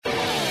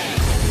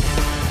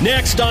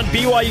Next on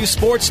BYU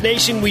Sports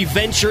Nation, we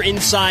venture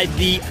inside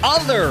the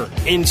other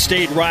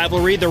in-state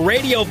rivalry. The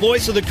radio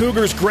voice of the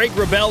Cougars, Greg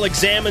Wrubell,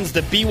 examines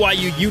the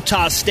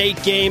BYU-Utah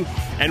State game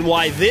and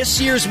why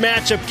this year's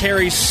matchup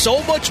carries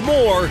so much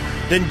more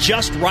than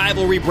just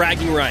rivalry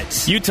bragging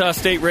rights. Utah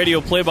State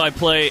radio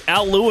play-by-play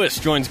Al Lewis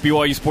joins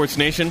BYU Sports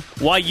Nation.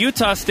 Why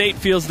Utah State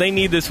feels they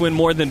need this win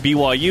more than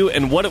BYU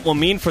and what it will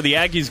mean for the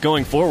Aggies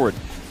going forward.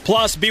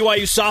 Plus,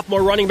 BYU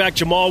sophomore running back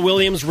Jamal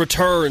Williams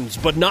returns,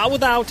 but not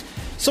without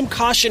some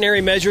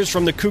cautionary measures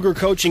from the Cougar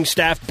coaching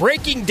staff,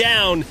 breaking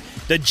down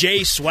the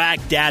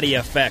J-Swag Daddy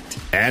effect.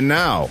 And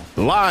now,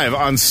 live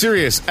on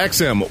Sirius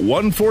XM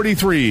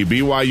 143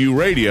 BYU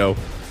Radio,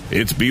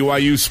 it's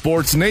BYU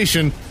Sports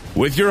Nation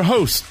with your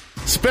hosts,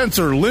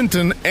 Spencer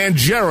Linton and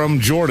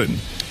Jerem Jordan.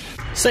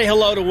 Say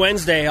hello to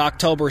Wednesday,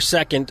 October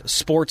 2nd,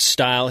 sports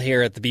style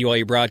here at the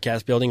BYU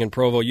Broadcast Building in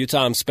Provo,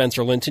 Utah. I'm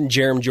Spencer Linton.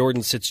 Jerem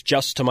Jordan sits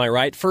just to my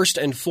right. First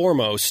and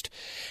foremost,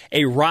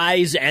 a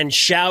rise and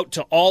shout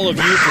to all of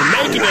you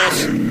for making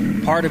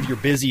us part of your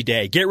busy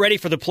day. Get ready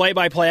for the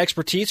play-by-play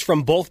expertise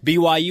from both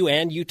BYU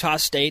and Utah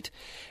State,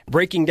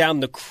 breaking down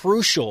the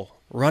crucial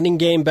running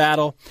game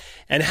battle.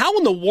 And how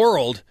in the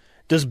world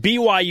does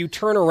BYU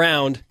turn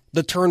around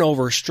the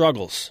turnover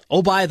struggles?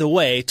 Oh, by the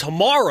way,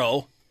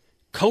 tomorrow,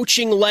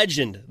 coaching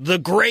legend, the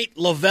great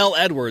Lavelle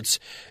Edwards,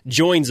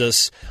 joins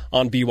us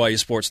on BYU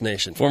Sports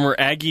Nation. Former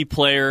Aggie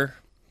player,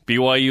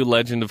 BYU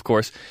legend, of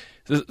course.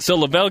 So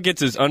Lavelle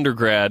gets his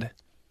undergrad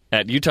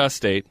at Utah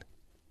State,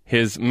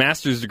 his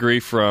master's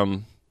degree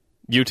from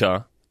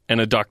Utah,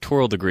 and a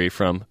doctoral degree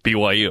from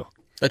BYU.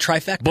 The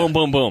trifecta. Boom,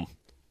 boom, boom.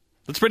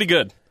 That's pretty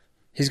good.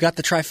 He's got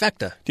the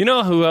trifecta. Do you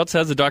know who else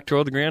has a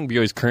doctoral degree on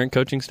BYU's current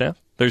coaching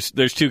staff? There's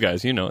two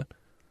guys, you know it.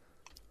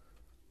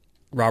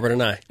 Robert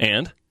and I.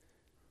 And?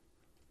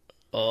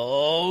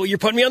 Oh, you're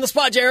putting me on the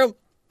spot, Jerem.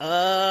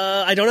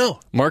 I don't know.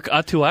 Mark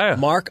Atuaya.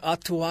 Mark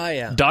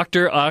Atuaya.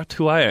 Dr.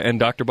 Atuaya and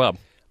Dr. Bob.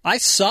 I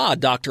saw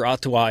Dr.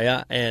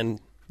 Atuaya and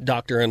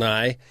Dr. and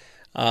I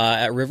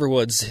at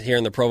Riverwoods here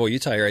in the Provo,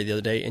 Utah area the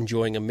other day,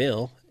 enjoying a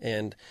meal,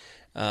 and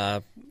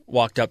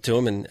walked up to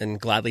him and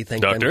gladly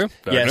thanked him.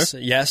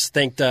 Yes,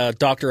 thanked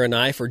Dr. and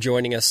I for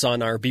joining us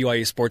on our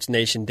BYU Sports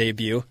Nation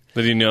debut.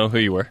 Did he know who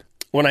you were?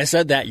 When I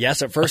said that,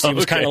 yes, at first he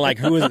was kind of like,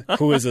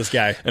 who is this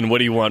guy? And what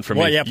do you want from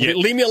me? Yeah,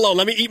 leave me alone.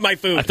 Let me eat my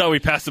food. I thought we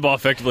passed the ball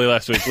effectively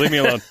last week. Leave me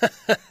alone.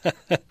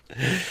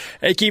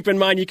 Hey, keep in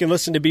mind you can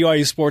listen to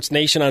BYU Sports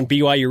Nation on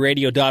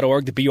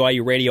BYURadio.org, the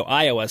BYU Radio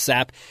iOS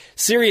app,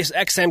 Sirius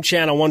XM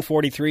Channel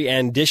 143,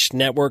 and Dish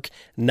Network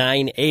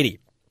 980.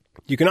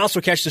 You can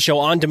also catch the show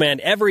on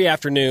demand every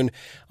afternoon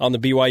on the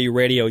BYU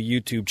Radio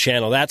YouTube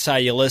channel. That's how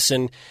you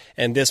listen.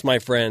 And this, my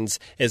friends,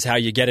 is how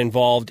you get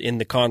involved in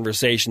the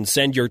conversation.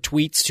 Send your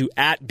tweets to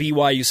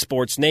 @BYU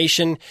Sports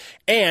Nation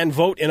and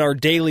vote in our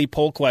daily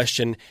poll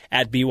question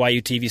at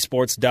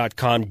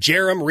BYUTVsports.com.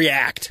 Jerem,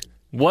 react.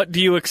 What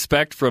do you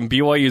expect from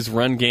BYU's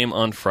run game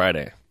on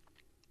Friday?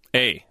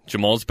 A,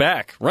 Jamal's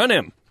back. Run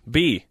him.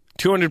 B,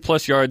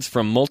 200-plus yards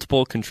from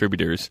multiple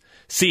contributors.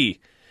 C,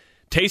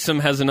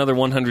 Taysom has another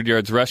 100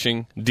 yards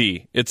rushing.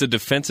 D, it's a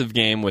defensive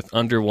game with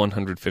under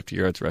 150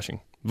 yards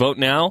rushing. Vote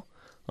now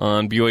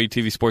on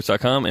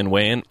BYUTVsports.com and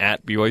weigh in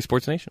at BYU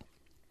Sports Nation.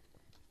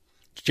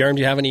 Jerem,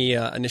 do you have any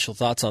initial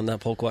thoughts on that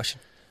poll question?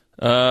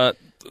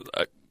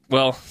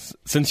 Well,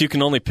 since you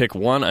can only pick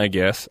one, I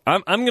guess,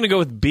 I'm going to go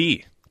with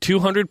B,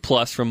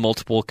 200-plus from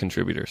multiple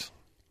contributors.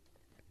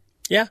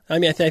 Yeah, I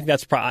mean, I think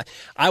that's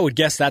I would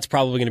guess that's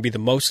probably going to be the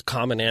most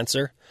common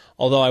answer,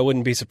 although I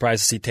wouldn't be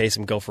surprised to see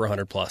Taysom go for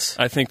 100-plus.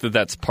 I think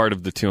that's part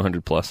of the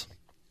 200-plus.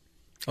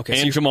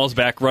 Okay, and Jamal's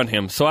back, run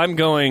him. So I'm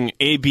going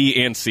A,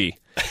 B, and C.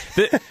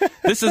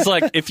 This is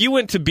like, if you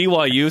went to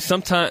BYU,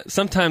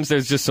 sometimes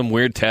there's just some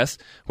weird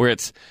tests where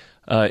it's,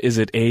 is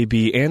it A,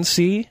 B, and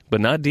C, but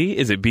not D?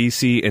 Is it B,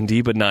 C, and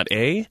D, but not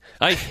A?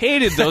 I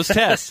hated those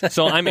tests,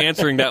 so I'm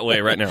answering that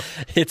way right now.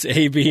 It's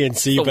A, B, and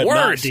C, but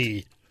not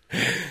D.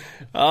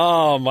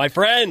 Oh, my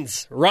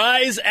friends,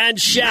 rise and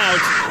shout.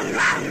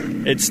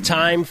 It's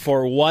time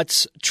for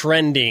What's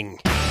Trending.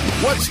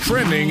 What's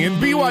trending in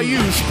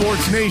BYU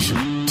Sports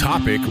Nation?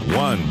 Topic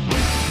 1.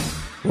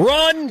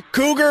 Run,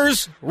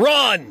 Cougars,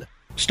 run!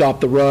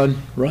 Stop the run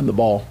the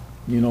ball.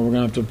 You know, we're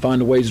going to have to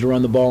find ways to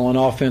run the ball on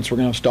offense. We're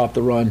going to have to stop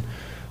the run,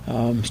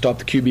 stop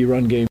the QB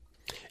run game.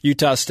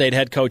 Utah State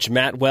head coach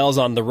Matt Wells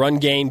on the run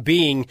game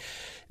being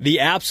the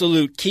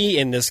absolute key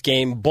in this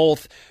game,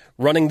 both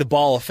running the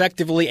ball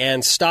effectively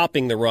and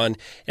stopping the run.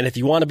 And if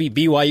you want to beat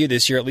BYU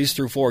this year, at least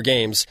through 4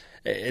 games,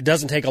 it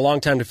doesn't take a long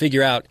time to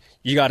figure out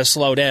you got to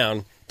slow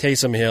down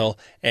Taysom Hill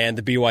and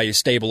the BYU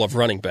stable of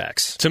running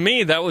backs. To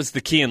me, that was the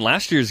key in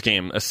last year's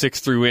game, a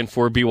 6-3 win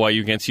for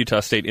BYU against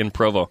Utah State in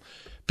Provo.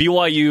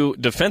 BYU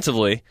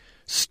defensively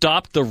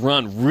stopped the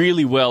run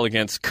really well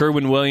against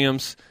Kerwin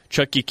Williams.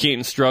 Chucky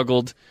Keaton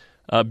struggled.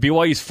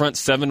 BYU's front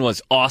 7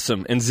 was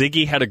awesome, and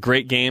Ziggy had a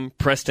great game.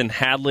 Preston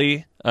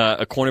Hadley,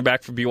 a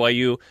cornerback for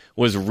BYU,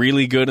 was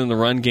really good in the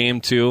run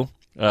game too.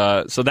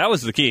 So that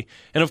was the key.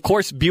 And, of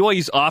course,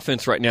 BYU's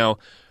offense right now,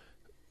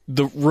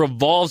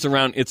 revolves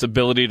around its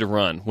ability to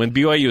run. When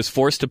BYU is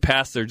forced to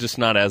pass, they're just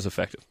not as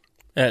effective.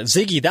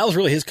 Ziggy, that was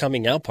really his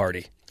coming out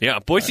party. Yeah,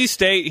 Boise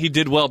State, he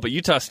did well, but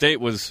Utah State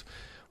was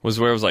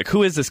where it was like,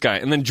 who is this guy?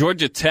 And then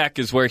Georgia Tech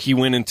is where he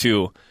went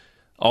into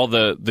all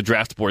the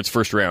draft boards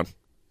first round.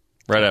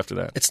 Right after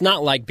that. It's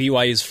not like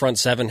BYU's front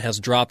seven has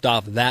dropped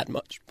off that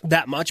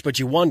much, but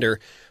you wonder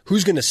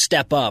who's going to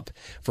step up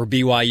for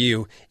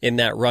BYU in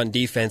that run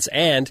defense.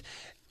 And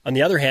on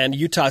the other hand,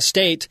 Utah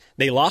State,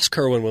 they lost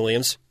Kerwin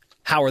Williams.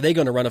 How are they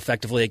going to run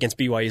effectively against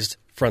BYU's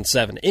front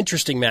seven?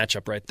 Interesting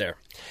matchup right there.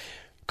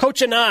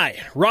 Coach and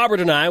I, Robert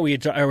and I, we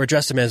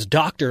addressed him as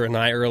Doctor and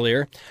I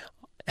earlier,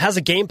 has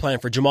a game plan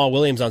for Jamal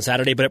Williams on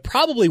Saturday, but it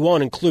probably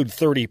won't include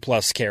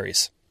 30-plus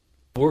carries.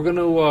 We're going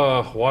to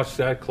watch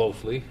that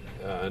closely.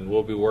 And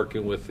we'll be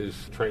working with his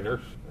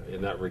trainers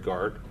in that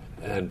regard.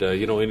 And,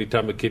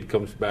 anytime a kid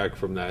comes back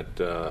from that,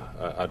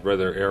 I'd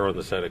rather err on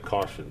the side of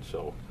caution.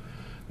 So,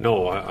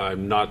 no,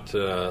 I'm not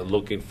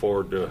looking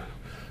forward to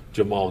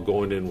Jamal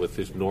going in with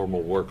his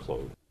normal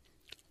workload.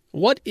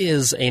 What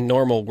is a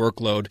normal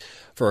workload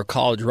for a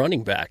college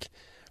running back?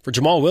 For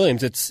Jamal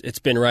Williams, it's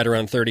been right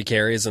around 30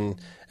 carries and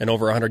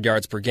over 100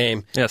 yards per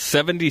game. Yeah,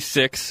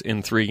 76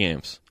 in 3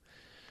 games.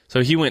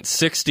 So he went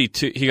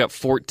 62. He got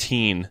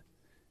 14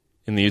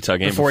 in the Utah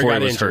game before he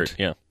was injured. hurt.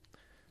 Yeah,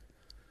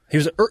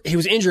 he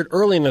was injured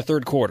early in the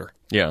third quarter.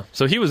 Yeah,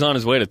 so he was on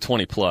his way to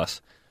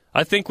 20+.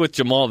 I think with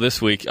Jamal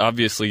this week,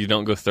 obviously you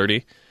don't go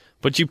 30,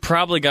 but you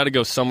probably got to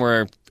go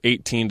somewhere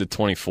 18 to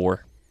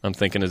 24, I'm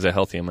thinking is a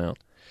healthy amount.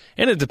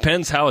 And it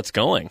depends how it's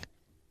going.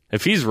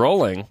 If he's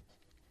rolling,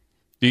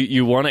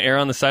 you want to err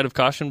on the side of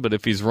caution, but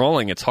if he's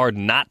rolling, it's hard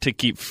not to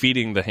keep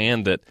feeding the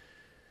hand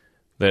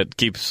that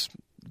keeps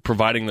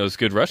providing those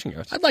good rushing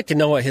yards. I'd like to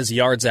know what his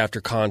yards after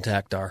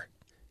contact are.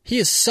 He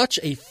is such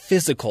a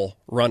physical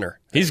runner.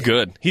 He's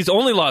good. He's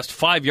only lost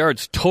 5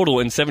 yards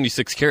total in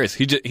 76 carries.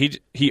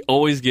 He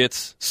always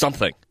gets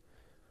something.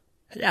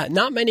 Yeah,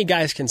 not many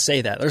guys can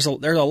say that. There's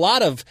a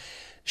lot of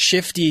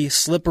shifty,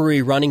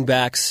 slippery running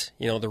backs,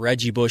 the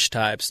Reggie Bush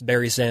types,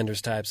 Barry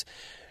Sanders types.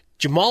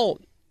 Jamal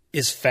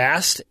is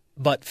fast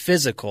but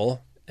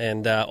physical,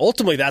 and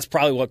ultimately that's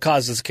probably what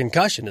causes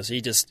concussion. Is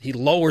he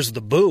lowers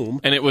the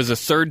boom. And it was a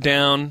third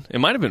down. It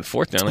might have been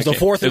fourth down. It was a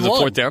fourth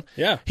down.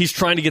 Yeah, he's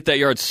trying to get that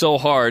yard so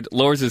hard,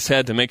 lowers his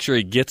head to make sure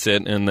he gets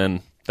it, and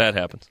then that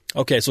happens.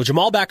 Okay, so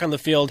Jamal back on the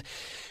field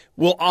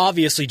will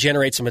obviously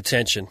generate some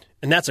attention,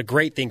 and that's a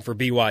great thing for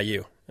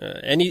BYU.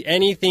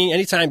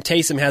 Anytime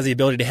Taysom has the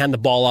ability to hand the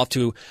ball off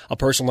to a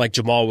person like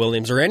Jamal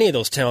Williams or any of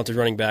those talented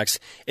running backs,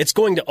 it's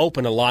going to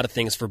open a lot of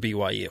things for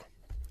BYU.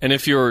 And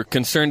if you're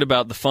concerned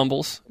about the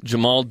fumbles,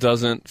 Jamal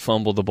doesn't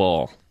fumble the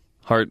ball.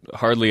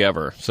 Hardly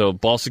ever. So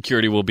ball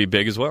security will be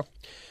big as well.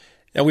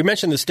 Now, we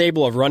mentioned the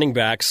stable of running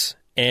backs,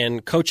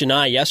 and Coach and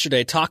I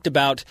yesterday talked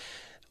about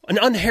an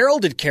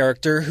unheralded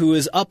character who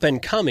is up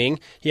and coming.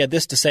 He had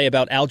this to say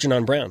about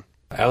Algernon Brown.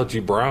 Algie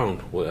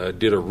Brown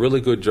did a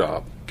really good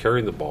job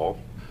carrying the ball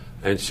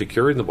and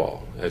securing the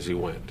ball as he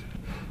went.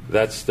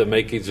 That's the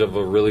makings of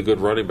a really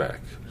good running back.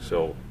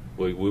 So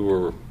we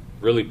were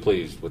really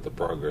pleased with the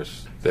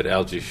progress that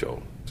Algie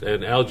showed.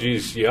 And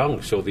Algie's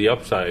young, so the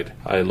upside,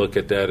 I look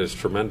at that as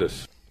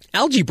tremendous.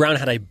 Algie Brown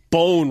had a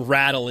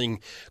bone-rattling,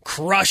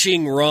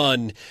 crushing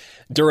run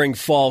during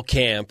fall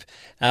camp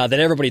that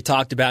everybody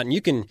talked about, and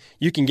you can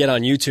get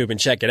on YouTube and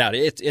check it out.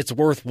 It's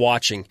worth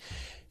watching.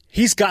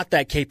 He's got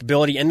that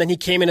capability, and then he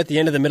came in at the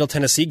end of the Middle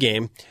Tennessee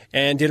game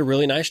and did a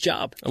really nice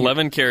job.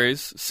 11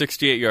 carries,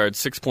 68 yards,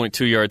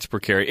 6.2 yards per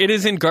carry. It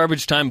is in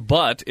garbage time,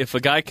 but if a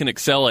guy can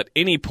excel at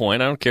any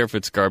point, I don't care if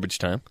it's garbage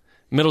time.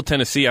 Middle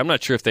Tennessee, I'm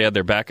not sure if they had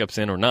their backups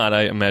in or not.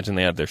 I imagine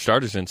they had their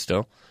starters in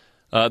still.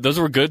 Those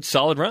were good,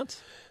 solid runs.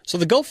 So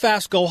the go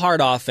fast, go hard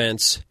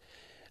offense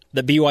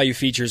that BYU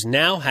features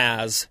now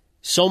has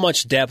so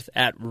much depth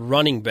at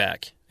running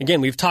back. Again,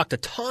 we've talked a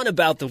ton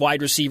about the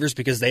wide receivers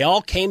because they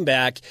all came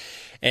back,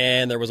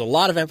 and there was a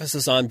lot of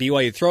emphasis on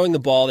BYU throwing the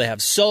ball. They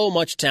have so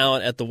much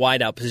talent at the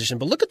wideout position.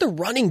 But look at the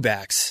running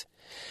backs.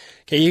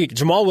 Okay,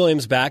 Jamal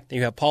Williams back.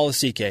 You have Paul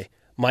Asike,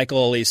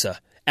 Michael Alisa.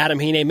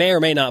 Adam Hine may or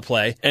may not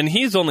play. And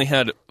he's only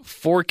had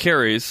 4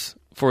 carries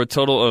for a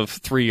total of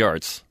 3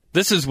 yards.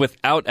 This is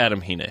without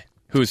Adam Hine,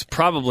 who's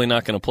probably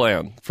not going to play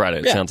on Friday,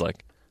 it sounds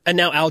like. And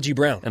now Algie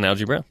Brown.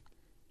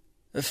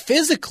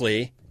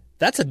 Physically,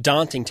 that's a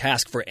daunting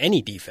task for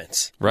any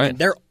defense. Right. I mean,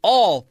 they're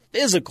all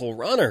physical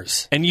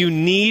runners. And you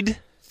need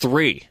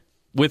 3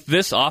 with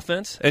this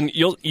offense. And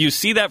you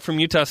see that from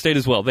Utah State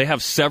as well. They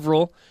have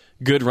several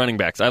good running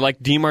backs. I like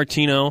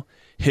DiMartino,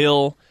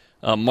 Hill,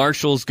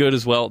 Marshall's good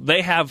as well.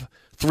 They have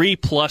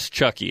 3+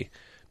 Chucky.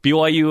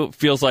 BYU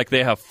feels like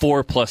they have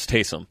 4+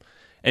 Taysom.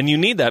 And you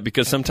need that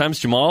because sometimes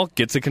Jamal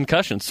gets a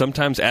concussion.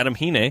 Sometimes Adam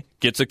Hine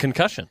gets a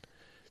concussion.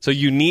 So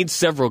you need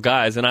several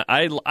guys, and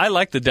I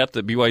like the depth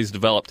that BYU's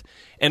developed.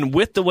 And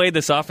with the way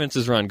this offense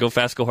is run, go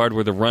fast, go hard,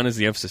 where the run is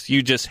the emphasis,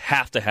 you just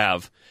have to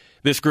have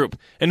this group.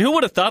 And who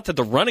would have thought that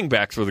the running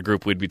backs were the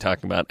group we'd be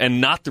talking about and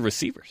not the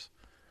receivers?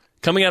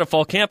 Coming out of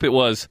fall camp, it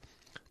was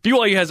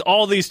BYU has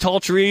all these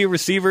tall tree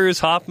receivers,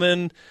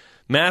 Hoffman,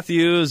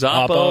 Matthews,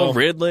 Oppo, Oppo.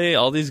 Ridley,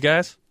 all these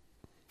guys.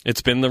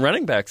 It's been the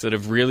running backs that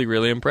have really,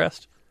 really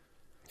impressed.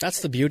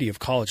 That's the beauty of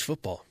college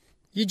football.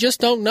 You just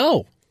don't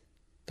know.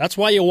 That's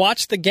why you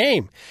watch the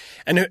game.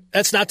 And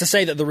that's not to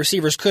say that the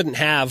receivers couldn't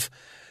have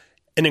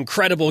an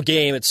incredible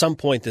game at some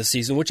point this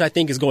season, which I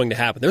think is going to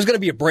happen. There's going to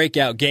be a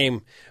breakout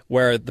game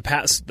where the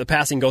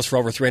passing goes for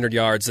over 300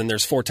 yards and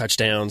there's 4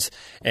 touchdowns,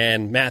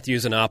 and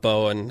Matthews and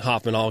Oppo and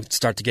Hoffman all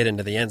start to get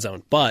into the end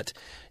zone. But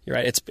you're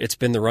right, it's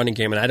been the running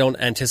game, and I don't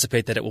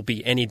anticipate that it will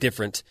be any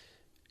different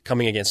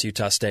coming against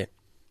Utah State.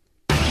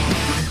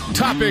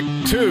 Topic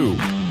 2.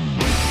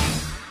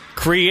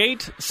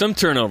 Create some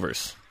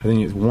turnovers. I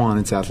think it's 1,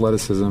 it's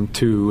athleticism.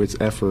 2, it's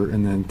effort.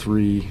 And then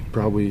 3,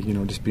 probably,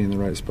 just be in the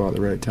right spot at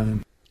the right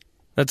time.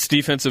 That's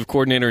defensive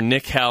coordinator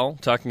Nick Howell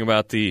talking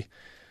about the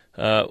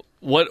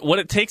what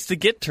it takes to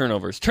get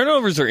turnovers.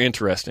 Turnovers are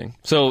interesting.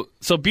 So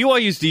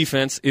BYU's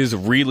defense is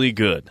really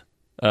good.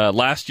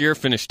 Last year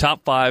finished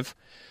top 5.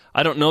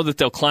 I don't know that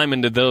they'll climb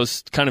into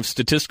those kind of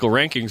statistical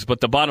rankings, but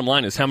the bottom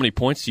line is how many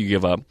points do you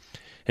give up?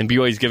 And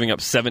BYU's giving up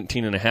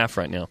 17.5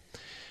 right now.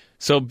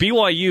 So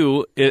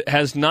BYU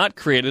has not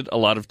created a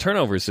lot of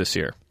turnovers this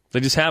year. They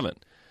just haven't.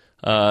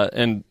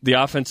 And the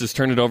offense has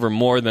turned it over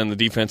more than the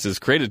defense has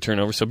created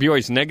turnovers. So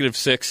BYU's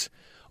 -6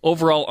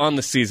 overall on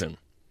the season.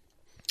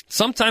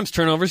 Sometimes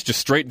turnovers just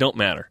straight don't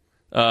matter.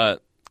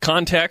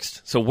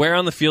 Context, so where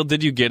on the field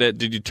did you get it?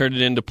 Did you turn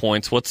it into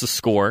points? What's the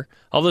score?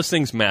 All those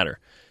things matter.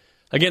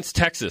 Against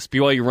Texas,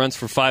 BYU runs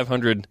for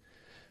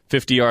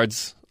 550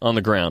 yards on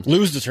the ground.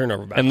 Lose the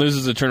turnover battle. And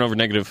loses the turnover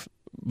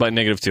by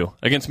 -2.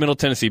 Against Middle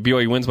Tennessee,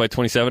 BYU wins by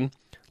 27,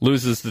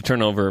 loses the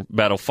turnover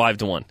battle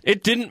 5-1.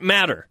 It didn't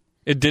matter.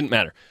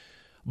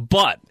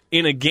 But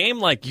in a game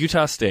like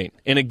Utah State,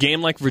 in a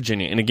game like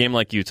Virginia, in a game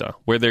like Utah,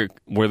 where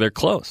they're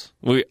close,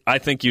 I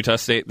think Utah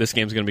State, this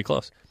game's going to be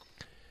close.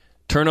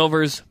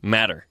 Turnovers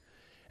matter.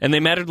 And they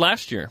mattered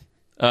last year.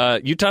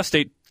 Utah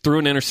State threw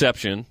an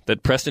interception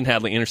that Preston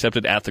Hadley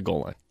intercepted at the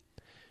goal line.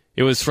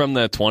 It was from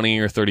the 20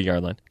 or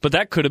 30-yard line. But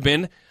that could have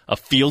been a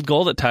field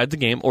goal that tied the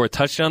game or a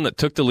touchdown that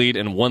took the lead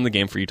and won the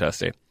game for Utah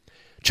State.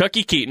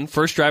 Chucky Keaton,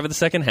 first drive of the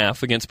second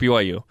half against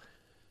BYU,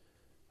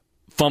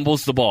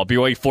 fumbles the ball.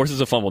 BYU forces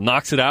a fumble,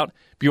 knocks it out.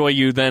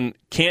 BYU then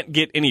can't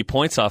get any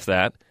points off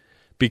that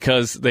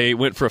because they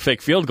went for a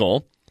fake field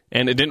goal,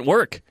 and it didn't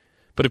work.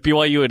 But if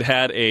BYU had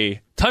had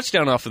a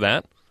touchdown off of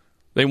that,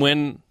 they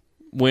win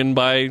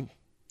by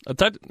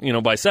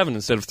by 7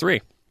 instead of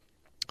 3.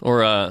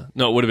 Or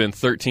no, it would have been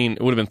 13.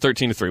 It would have been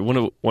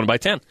 13-3. Won by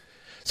 10.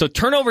 So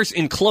turnovers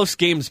in close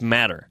games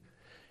matter,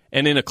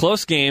 and in a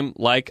close game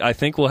like I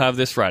think we'll have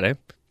this Friday,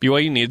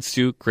 BYU needs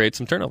to create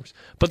some turnovers.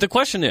 But the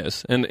question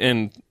is,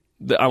 and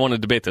I want to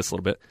debate this a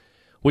little bit.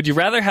 Would you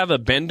rather have a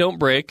bend don't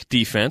break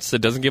defense that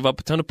doesn't give up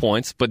a ton of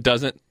points but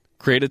doesn't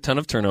create a ton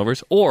of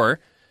turnovers, or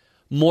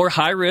more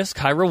high risk,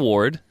 high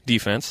reward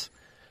defense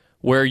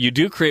where you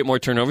do create more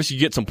turnovers, you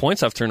get some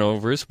points off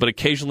turnovers, but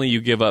occasionally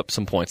you give up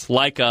some points,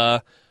 like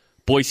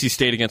Boise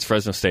State against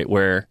Fresno State,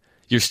 where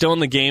you're still in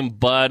the game,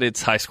 but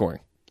it's high scoring?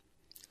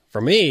 For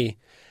me,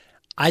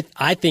 I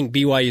think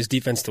BYU's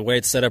defense, the way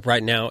it's set up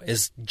right now,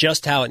 is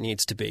just how it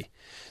needs to be.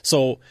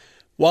 So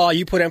while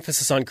you put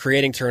emphasis on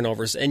creating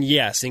turnovers, and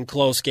yes, in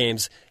close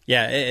games,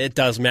 it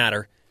does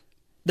matter,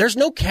 there's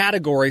no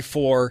category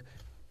for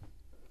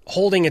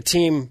holding a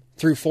team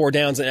through 4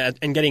 downs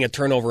and getting a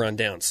turnover on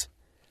downs.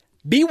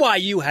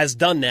 BYU has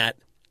done that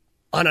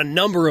on a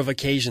number of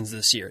occasions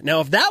this year.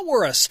 Now, if that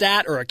were a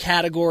stat or a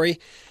category,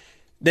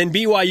 then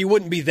BYU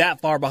wouldn't be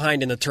that far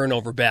behind in the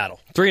turnover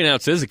battle. 3 and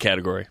outs is a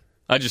category.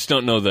 I just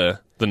don't know the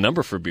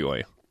number for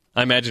BYU.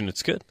 I imagine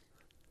it's good.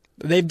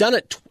 They've done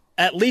it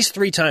at least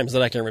 3 times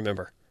that I can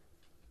remember.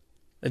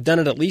 They've done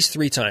it at least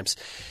 3 times.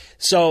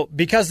 So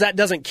because that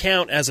doesn't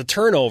count as a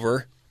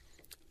turnover,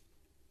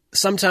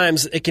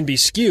 sometimes it can be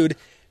skewed.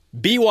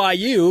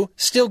 BYU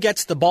still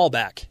gets the ball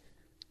back.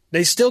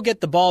 They still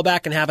get the ball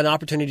back and have an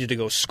opportunity to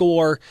go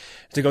score,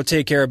 to go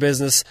take care of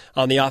business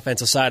on the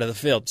offensive side of the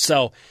field.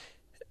 So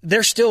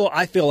they're still,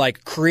 I feel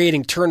like,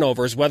 creating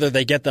turnovers, whether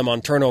they get them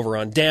on turnover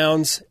on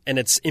downs, and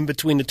it's in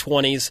between the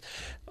 20s,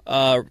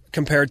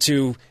 compared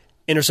to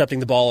intercepting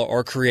the ball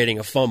or creating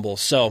a fumble.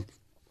 So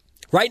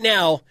right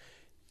now,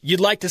 you'd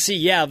like to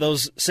see,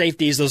 those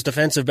safeties, those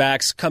defensive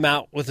backs come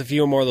out with a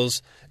few more of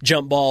those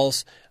jump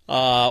balls,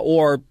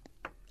 or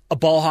a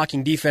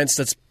ball-hawking defense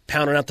that's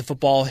pounding out the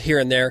football here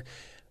and there.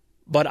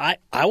 But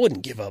I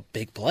wouldn't give up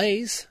big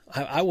plays.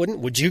 I wouldn't.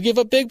 Would you give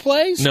up big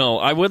plays? No,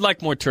 I would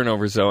like more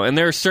turnovers, though. And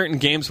there are certain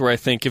games where I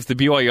think if the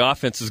BYU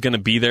offense is going to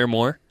be there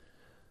more,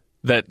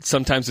 that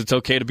sometimes it's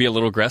okay to be a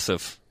little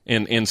aggressive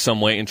in some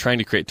way in trying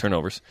to create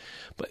turnovers.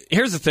 But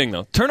here's the thing,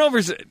 though.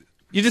 Turnovers,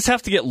 you just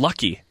have to get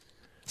lucky.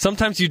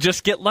 Sometimes you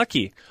just get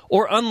lucky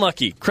or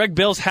unlucky. Craig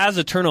Bills has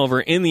a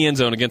turnover in the end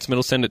zone against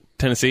Middle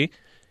Tennessee.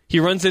 He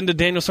runs into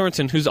Daniel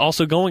Sorensen, who's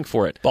also going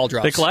for it. Ball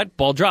drops. They collide,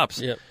 ball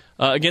drops. Yep.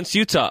 Against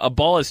Utah, a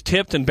ball is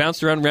tipped and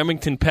bounced around.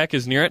 Remington Peck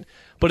is near it,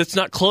 but it's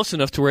not close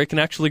enough to where he can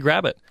actually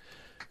grab it.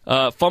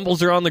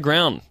 Fumbles are on the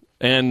ground,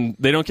 and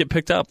they don't get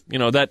picked up.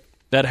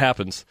 That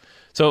happens.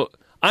 So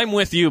I'm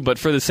with you, but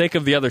for the sake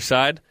of the other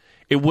side,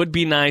 it would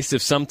be nice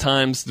if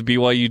sometimes the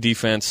BYU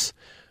defense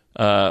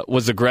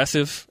was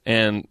aggressive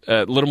and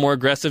a little more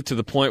aggressive to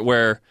the point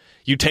where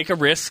you take a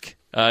risk,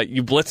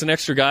 you blitz an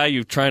extra guy,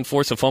 you try and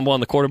force a fumble on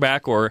the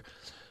quarterback or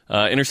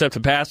intercept a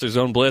pass or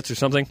zone blitz or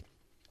something.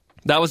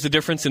 That was the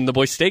difference in the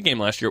Boise State game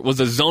last year. It was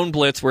a zone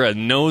blitz where a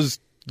nose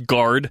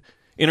guard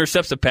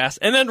intercepts a pass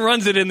and then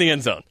runs it in the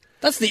end zone.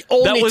 That's the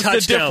only touchdown. That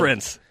was the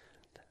difference.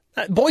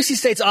 Boise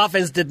State's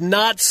offense did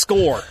not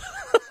score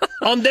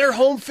on their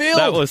home field.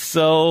 That was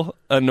so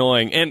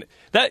annoying. And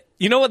that,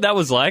 you know what that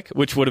was like,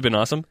 which would have been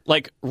awesome?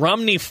 Like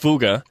Romney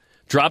Fuga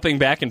dropping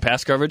back in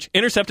pass coverage,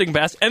 intercepting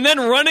pass, and then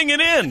running it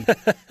in.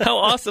 How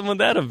awesome would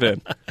that have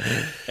been?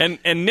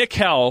 And Nick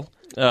Howell,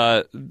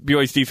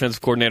 BYU's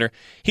defensive coordinator,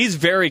 he's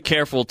very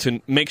careful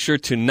to make sure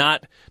to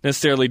not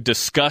necessarily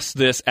discuss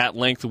this at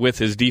length with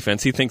his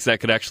defense. He thinks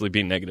that could actually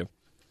be negative.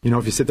 You know,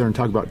 if you sit there and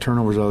talk about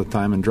turnovers all the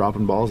time and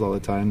dropping balls all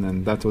the time,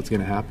 then that's what's going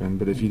to happen.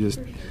 But if you just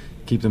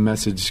keep the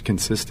message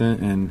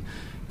consistent and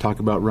talk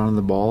about running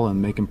the ball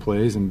and making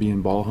plays and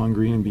being ball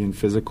hungry and being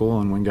physical,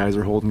 and when guys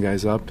are holding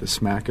guys up to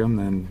smack them,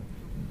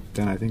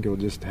 then I think it will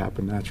just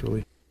happen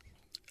naturally.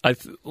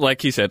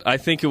 Like he said, I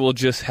think it will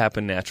just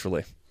happen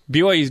naturally.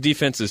 BYU's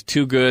defense is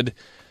too good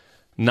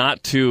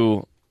not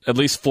to at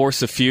least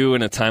force a few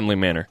in a timely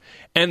manner.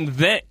 And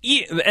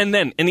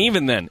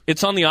even then,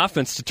 it's on the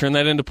offense to turn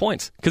that into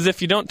points. Because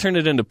if you don't turn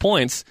it into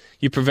points,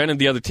 you prevented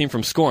the other team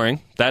from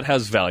scoring. That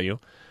has value.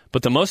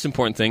 But the most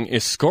important thing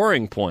is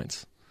scoring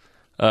points.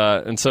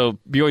 And so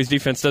BYU's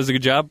defense does a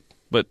good job.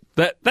 But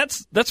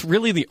that's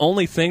really the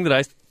only thing that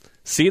I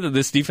see that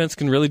this defense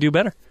can really do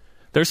better.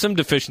 There's some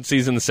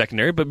deficiencies in the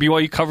secondary, but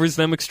BYU covers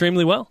them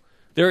extremely well.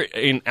 They're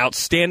an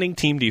outstanding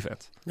team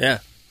defense. Yeah.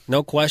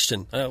 No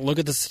question. Look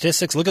at the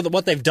statistics. Look at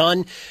what they've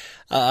done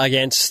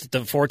against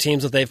the 4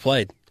 teams that they've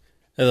played.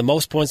 The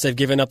most points they've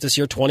given up this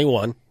year,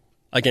 21,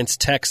 against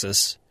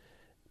Texas.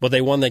 But they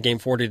won that game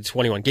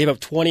 40-21. Gave up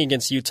 20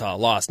 against Utah,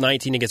 lost.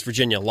 19 against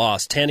Virginia,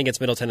 lost. 10 against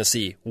Middle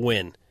Tennessee,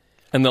 win.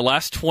 And the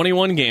last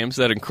 21 games,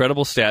 that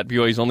incredible stat,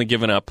 BYU's only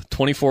given up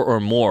 24 or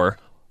more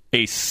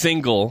a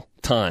single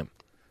time.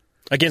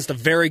 Against a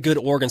very good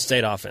Oregon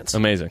State offense.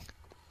 Amazing.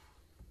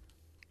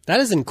 That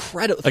is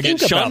incredible.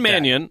 Against Sean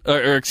Mannion,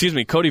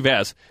 Cody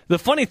Vaz. The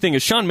funny thing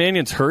is Sean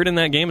Mannion's hurt in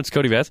that game. It's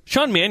Cody Vaz.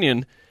 Sean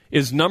Mannion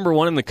is number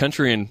 1 in the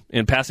country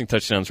in passing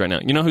touchdowns right now.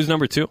 You know who's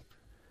number 2?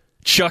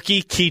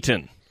 Chucky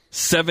Keaton.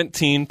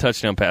 17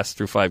 touchdown passes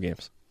through 5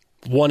 games.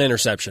 1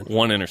 interception.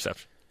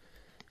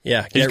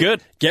 Yeah. He's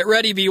good. Get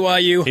ready,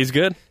 BYU. He's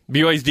good.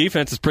 BYU's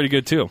defense is pretty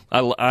good, too.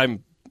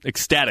 I'm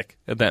ecstatic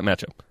at that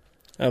matchup.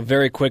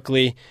 Very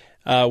quickly,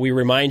 we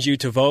remind you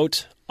to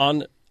vote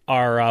on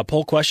our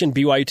poll question,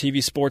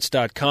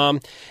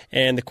 BYUTVsports.com.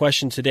 And the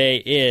question today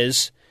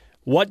is,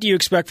 what do you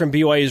expect from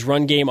BYU's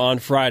run game on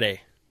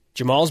Friday?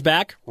 Jamal's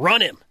back.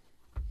 Run him.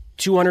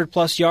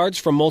 200-plus yards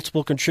from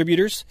multiple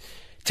contributors.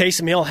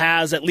 Taysom Hill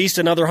has at least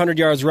another 100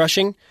 yards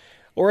rushing.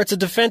 Or it's a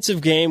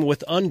defensive game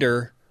with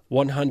under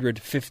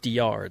 150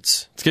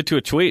 yards. Let's get to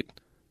a tweet.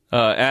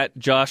 At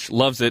Josh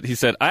Loves It, he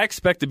said, I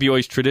expect the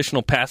BYU's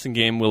traditional passing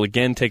game will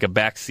again take a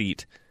back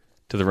seat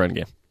to the run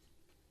game.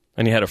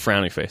 And he had a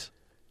frowny face.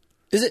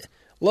 Is it?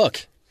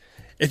 Look,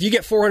 if you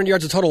get 400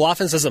 yards of total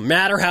offense, does it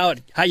matter how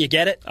you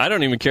get it? I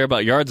don't even care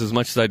about yards as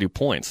much as I do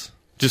points.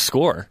 Just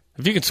score.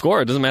 If you can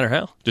score, it doesn't matter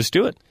how. Just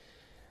do it.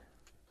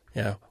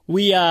 Yeah.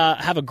 We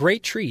have a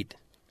great treat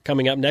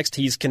coming up next.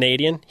 He's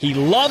Canadian. He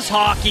loves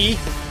hockey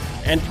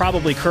and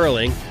probably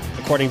curling,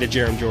 according to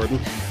Jerem Jordan.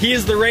 He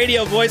is the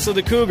radio voice of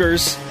the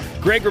Cougars.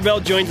 Greg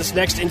Wrubell joins us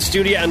next in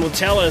studio and will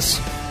tell us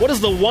what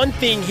is the one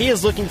thing he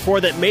is looking for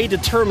that may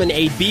determine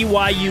a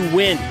BYU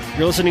win.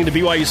 You're listening to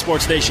BYU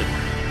Sports Nation.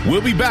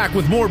 We'll be back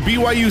with more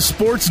BYU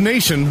Sports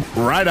Nation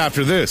right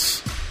after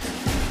this.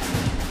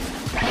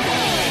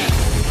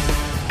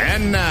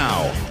 And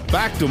now,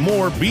 back to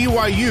more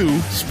BYU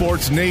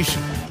Sports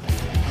Nation.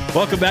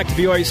 Welcome back to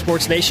BYU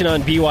Sports Nation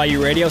on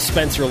BYU Radio.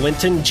 Spencer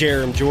Linton,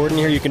 Jerem Jordan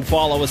here. You can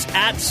follow us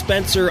at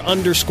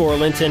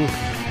Spencer_Linton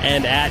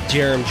and at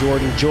Jerem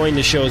Jordan. Join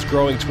the show's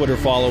growing Twitter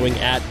following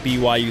at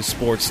BYU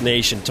Sports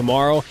Nation.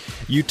 Tomorrow,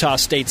 Utah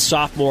State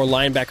sophomore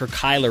linebacker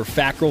Kyler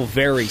Fackrell,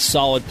 very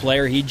solid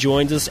player. He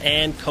joins us,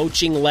 and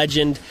coaching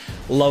legend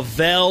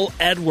Lavelle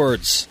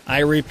Edwards. I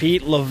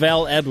repeat,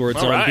 Lavelle Edwards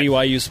All on right.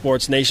 BYU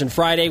Sports Nation.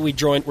 Friday, we're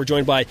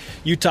joined by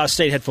Utah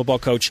State head football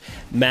coach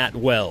Matt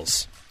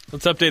Wells.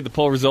 Let's update the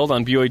poll result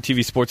on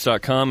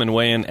BYUTVsports.com and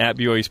weigh in at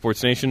BYU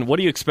Sports Nation. What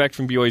do you expect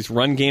from BYU's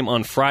run game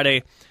on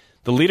Friday?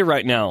 The leader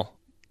right now,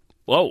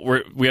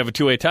 we have a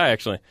two-way tie,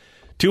 actually.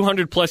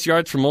 200-plus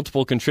yards from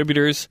multiple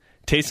contributors.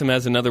 Taysom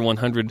has another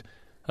 100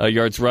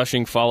 yards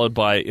rushing, followed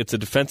by it's a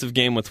defensive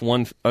game with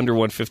under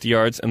 150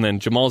 yards, and then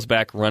Jamal's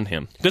back, run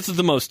him. This is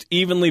the most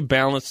evenly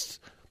balanced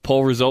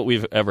poll result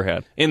we've ever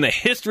had in the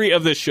history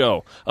of this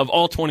show, of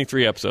all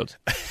 23 episodes.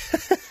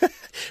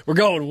 We're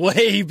going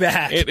way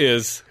back. It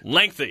is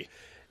lengthy.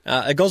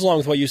 It goes along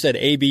with what you said,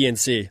 A, B, and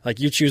C. Like,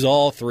 you choose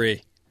all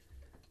three.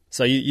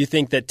 So you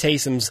think that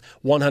Taysom's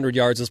 100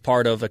 yards is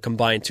part of a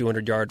combined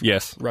 200-yard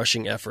Yes.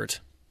 rushing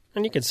effort.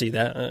 And you can see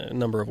that a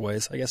number of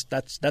ways. I guess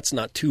that's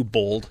not too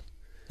bold.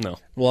 No.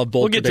 We'll have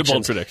bold get predictions. to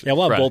bold predictions. Yeah,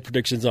 we'll have Friday. bold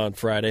predictions on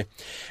Friday.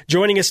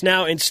 Joining us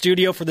now in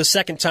studio for the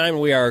second time,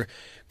 we are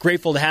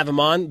grateful to have him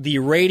on, the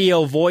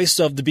radio voice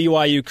of the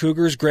BYU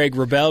Cougars, Greg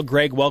Wrubell.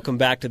 Greg, welcome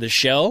back to the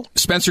show.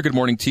 Spencer, good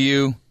morning to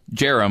you.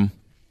 Jerem,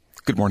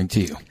 good morning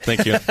to you.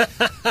 Thank you.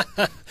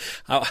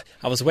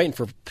 I was waiting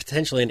for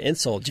potentially an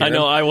insult, Jared. I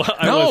know. I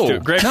was too.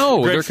 Greg's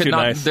there could too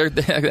not. nice.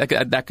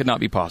 That could not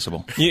be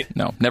possible.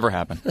 No, never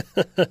happened.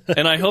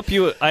 And I hope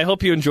you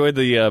enjoyed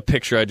the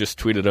picture I just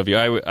tweeted of you.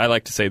 I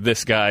like to say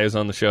this guy is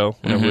on the show,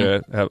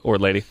 or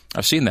lady.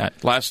 I've seen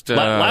that.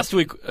 Last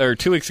week or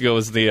 2 weeks ago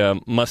was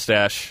the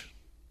mustache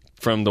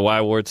from the Y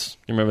Awards.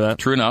 You remember that?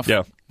 True enough.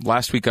 Yeah.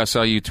 Last week I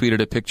saw you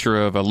tweeted a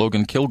picture of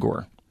Logan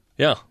Kilgore.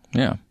 Yeah.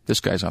 Yeah, this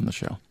guy's on the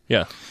show.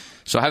 Yeah.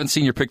 So I haven't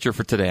seen your picture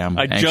for today. I'm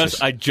I anxious.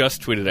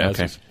 just tweeted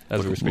it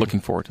as we were speaking. Looking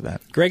forward to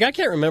that. Greg, I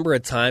can't remember a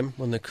time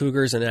when the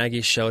Cougars and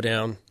Aggies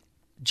showdown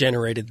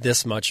generated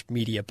this much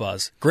media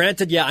buzz.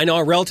 Granted, yeah, I know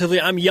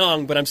I'm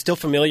young, but I'm still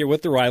familiar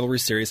with the rivalry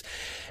series.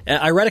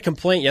 I read a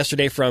complaint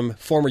yesterday from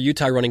former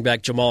Utah running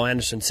back Jamal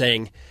Anderson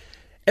saying,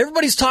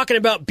 everybody's talking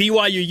about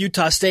BYU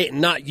Utah State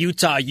and not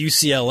Utah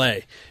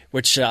UCLA,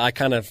 which I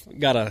kind of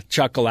got a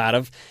chuckle out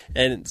of.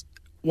 And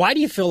why do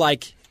you feel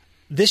like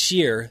this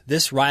year,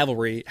 this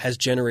rivalry has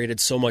generated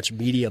so much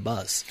media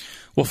buzz?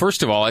 Well,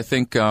 first of all, I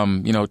think,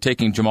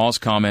 taking Jamal's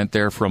comment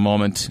there for a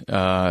moment,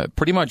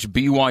 pretty much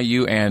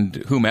BYU and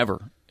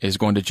whomever is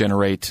going to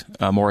generate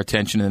more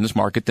attention in this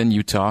market than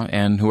Utah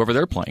and whoever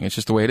they're playing. It's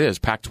just the way it is,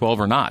 Pac-12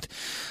 or not.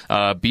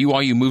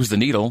 BYU moves the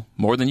needle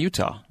more than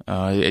Utah.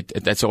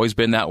 That's always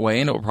been that way,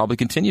 and it will probably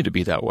continue to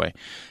be that way.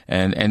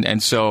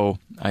 And so,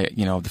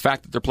 the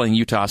fact that they're playing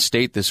Utah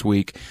State this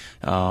week,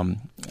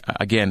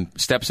 again,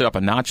 steps it up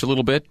a notch a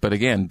little bit. But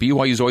again,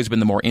 BYU's always been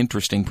the more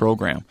interesting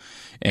program.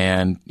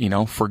 And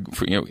when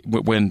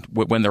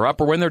they're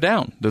up or when they're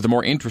down, they're the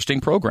more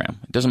interesting program.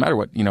 It doesn't matter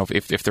what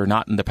if they're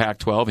not in the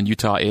Pac-12 and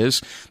Utah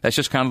is. That's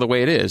just kind of the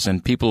way it is.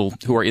 And people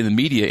who are in the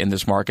media in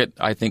this market,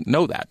 I think,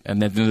 know that,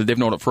 and they've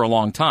known it for a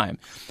long time.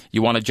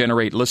 You want to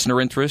generate listener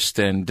interest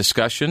and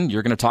discussion,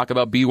 you're going to talk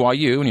about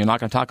BYU, and you're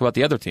not going to talk about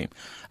the other team.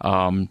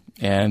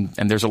 And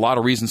there's a lot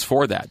of reasons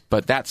for that.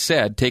 But that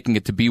said, taking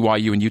it to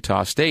BYU and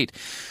Utah State,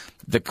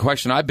 the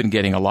question I've been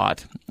getting a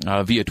lot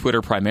via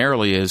Twitter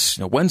primarily is,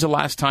 when's the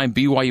last time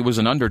BYU was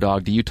an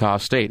underdog to Utah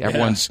State?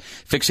 Everyone's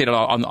fixated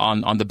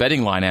on the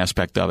betting line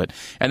aspect of it.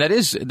 And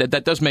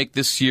that does make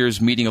this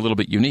year's meeting a little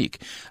bit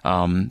unique.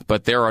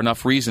 But there are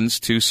enough reasons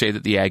to say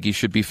that the Aggies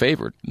should be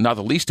favored, not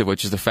the least of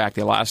which is the fact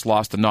they last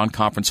lost the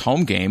non-conference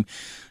home game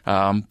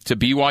to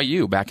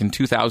BYU back in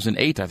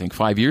 2008, I think,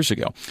 5 years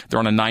ago. They're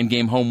on a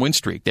 9-game home win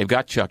streak. They've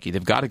got Chucky.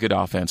 They've got a good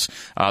offense.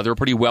 They're a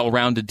pretty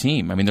well-rounded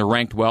team. I mean, they're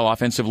ranked well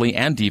offensively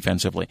and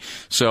defensively.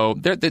 So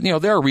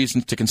there are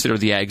reasons to consider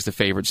the Ags the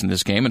favorites in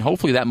this game, and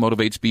hopefully that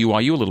motivates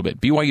BYU a little bit.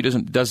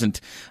 BYU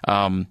doesn't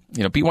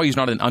BYU's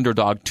not an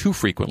underdog too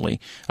frequently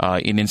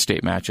in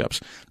in-state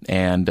matchups,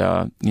 and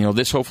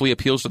this hopefully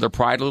appeals to their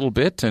pride a little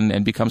bit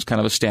and becomes kind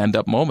of a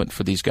stand-up moment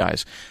for these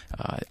guys.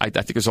 I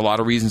think there's a lot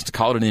of reasons to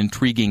call it an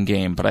intriguing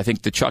game. But I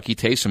think the Chucky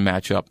Taysom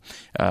matchup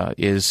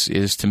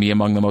is to me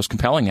among the most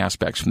compelling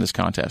aspects from this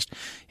contest.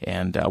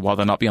 And while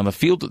they'll not be on the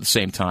field at the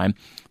same time,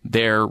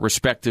 their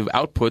respective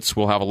outputs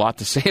will have a lot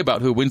to say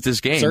about who wins this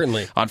game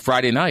Certainly. On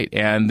Friday night.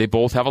 And they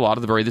both have a lot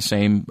of the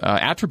same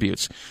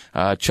attributes.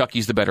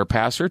 Chucky's the better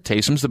passer.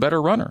 Taysom's the better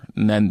runner.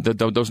 And then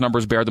those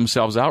numbers bear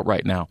themselves out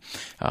right now.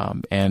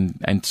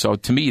 And so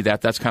to me,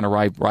 that's kind of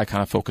where I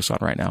kind of focus on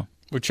right now.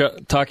 We're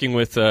talking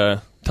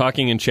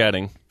and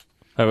chatting.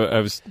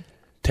 I was...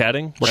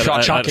 Tatting? We're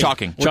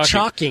chalking. We're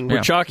chalking.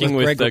 We're chalking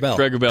with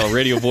Greg Wrubell,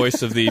 radio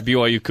voice of the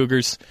BYU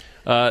Cougars.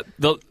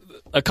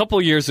 A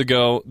couple years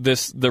ago,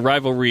 the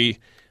rivalry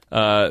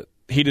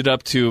heated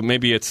up to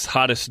maybe its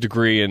hottest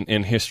degree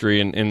in history,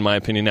 in my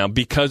opinion now,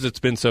 because it's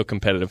been so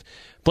competitive.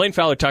 Blaine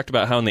Fowler talked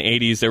about how in the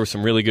 80s there were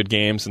some really good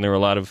games, and there were a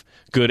lot of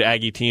good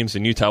Aggie teams,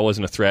 and Utah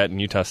wasn't a threat, and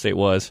Utah State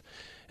was,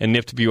 and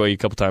nipped BYU a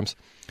couple times.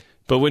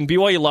 But when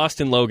BYU lost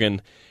in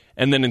Logan,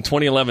 and then in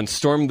 2011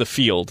 stormed the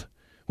field,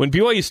 when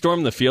BYU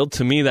stormed the field,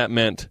 to me that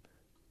meant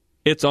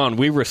it's on.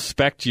 We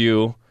respect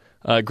you.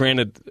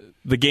 Granted,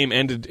 the game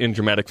ended in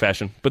dramatic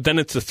fashion, but then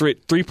it's a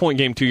three-point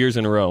game 2 years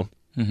in a row.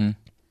 Mm-hmm.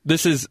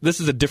 This is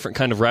a different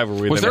kind of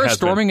rivalry. Was there a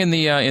storming in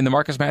the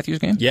Marcus Matthews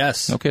game?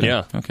 Yes. No kidding.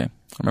 Yeah. Okay.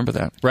 I remember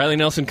that. Riley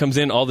Nelson comes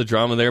in, all the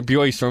drama there.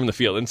 BYU storming the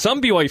field, and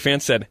some BYU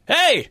fans said,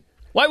 "Hey,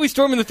 why are we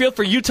storming the field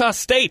for Utah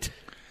State?"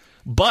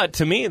 But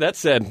to me, that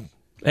said,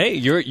 hey,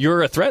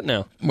 you're a threat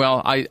now. Well,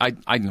 I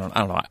don't know.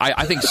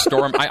 I think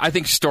I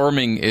think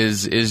storming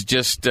is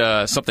just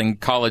something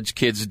college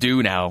kids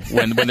do now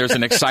when there's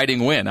an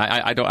exciting win.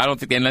 I don't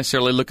think they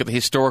necessarily look at the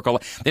historical.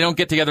 They don't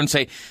get together and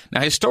say,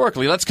 now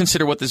historically, let's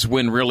consider what this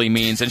win really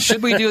means, and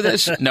should we do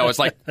this? No, it's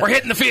like we're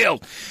hitting the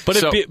field.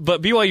 But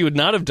but BYU would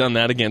not have done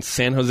that against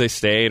San Jose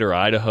State or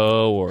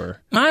Idaho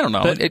or I don't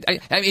know.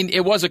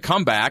 It was a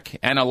comeback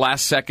and a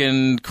last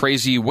second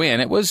crazy win.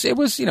 It was there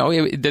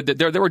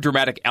were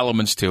dramatic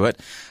elements to it.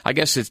 I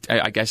guess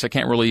I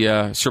can't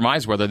really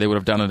surmise whether they would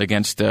have done it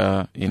against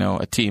a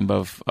team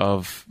of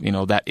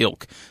that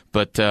ilk.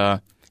 But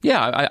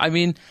I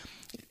mean,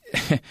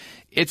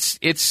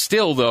 it's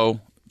still though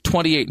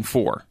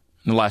 28-4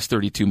 in the last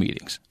 32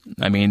 meetings.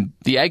 I mean,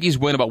 the Aggies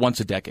win about once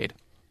a decade.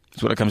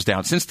 That's what it comes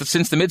down. Since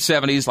the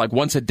mid-'70s, like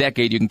once a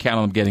decade, you can count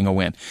on them getting a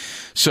win.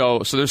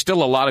 So there's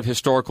still a lot of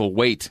historical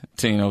weight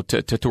to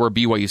where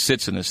BYU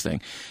sits in this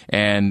thing.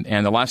 And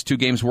the last two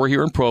games were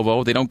here in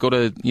Provo. They don't go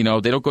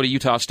to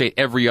Utah State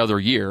every other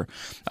year,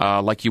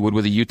 like you would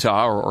with a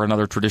Utah or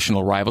another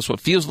traditional rival. So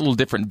it feels a little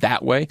different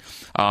that way.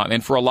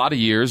 And for a lot of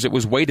years, it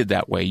was weighted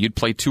that way. You'd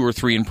play 2 or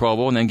 3 in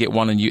Provo and then get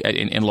one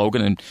in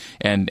Logan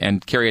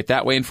and carry it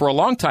that way. And for a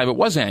long time, it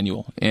was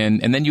annual.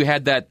 And then you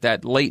had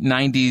that late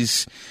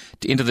 90s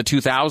into the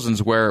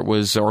 2000s where it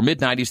was, or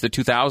mid-90s to the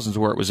 2000s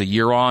where it was a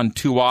year on,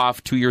 2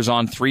 off, 2 years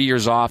on, 3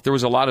 years off. There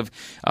was a lot of,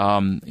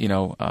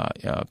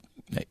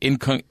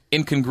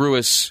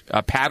 incongruous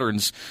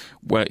patterns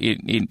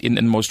in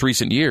the most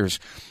recent years.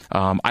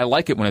 I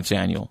like it when it's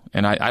annual,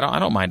 and I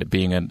don't mind it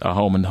being a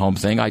home and home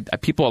thing. A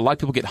lot of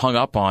people get hung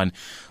up on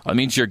it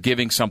means you're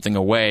giving something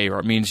away, or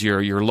it means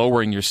you're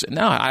lowering your.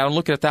 No, I don't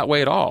look at it that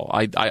way at all.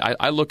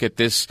 I look at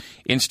this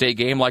in-state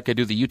game like I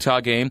do the Utah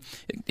game.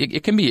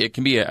 It can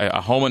be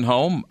a home and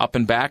home, up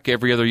and back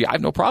every other year. I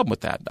have no problem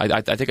with that.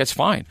 I think that's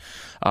fine.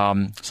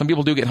 Some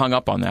people do get hung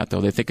up on that though.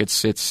 They think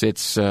it's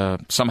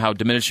somehow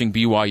diminishing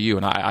BYU,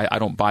 and I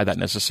don't buy that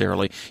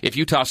necessarily. If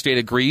Utah State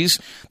agrees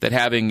that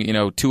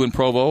having 2 in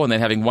Provo and then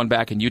having 1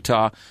 back in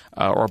Utah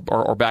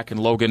or back in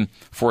Logan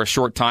for a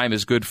short time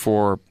is good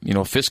for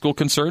fiscal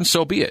concerns,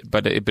 so be it.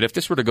 But if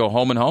this were to go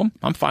home and home,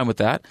 I'm fine with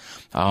that.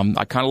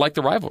 I kind of like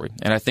the rivalry,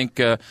 and I think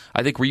where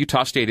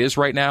Utah State is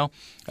right now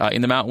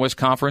in the Mountain West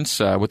Conference,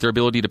 with their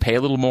ability to pay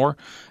a little more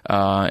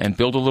and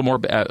build a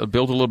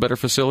little better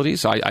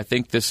facilities, I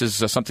think this is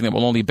something that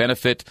will only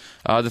benefit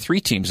the 3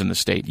 teams in the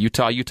state: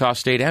 Utah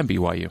State, and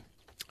BYU.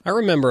 I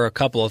remember a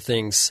couple of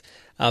things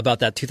about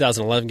that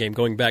 2011 game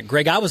going back.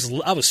 Greg, I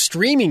was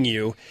streaming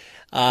you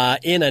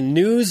in a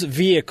news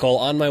vehicle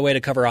on my way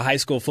to cover a high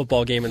school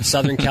football game in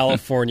Southern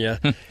California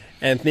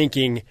and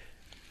thinking,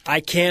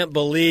 I can't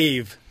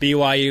believe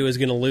BYU is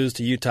going to lose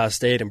to Utah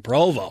State in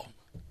Provo.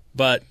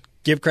 But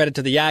give credit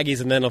to the Aggies,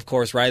 and then, of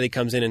course, Riley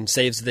comes in and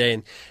saves the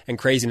day and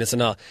craziness.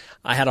 And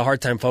I had a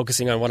hard time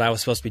focusing on what I was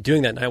supposed to be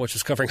doing that night, which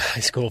was covering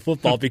high school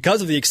football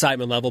because of the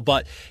excitement level.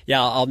 But,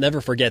 yeah, I'll never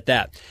forget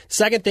that.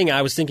 Second thing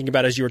I was thinking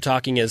about as you were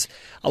talking is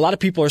a lot of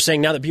people are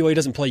saying now that BYU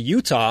doesn't play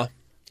Utah,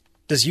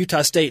 does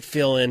Utah State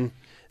fill in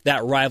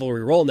that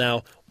rivalry role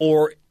now,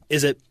 or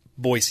is it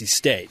Boise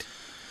State?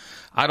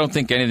 I don't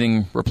think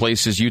anything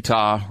replaces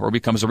Utah or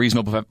becomes a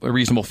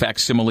reasonable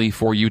facsimile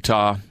for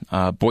Utah.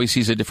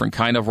 Boise's a different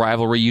kind of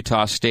rivalry.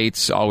 Utah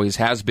State's always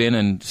has been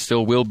and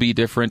still will be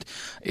different.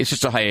 It's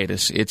just a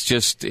hiatus. It's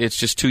just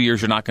 2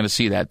 years you're not going to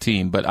see that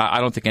team. But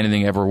I don't think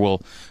anything ever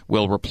will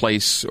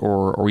replace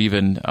or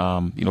even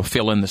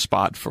fill in the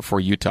spot for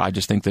Utah. I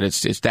just think that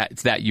it's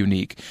that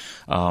unique.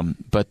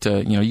 But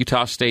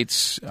Utah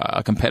State's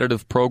a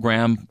competitive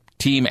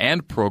team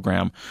and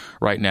program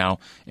right now,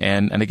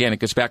 and again, it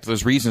gets back to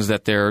those reasons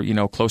that they're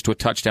close to a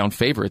touchdown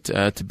favorite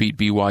to beat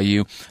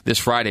BYU this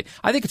Friday.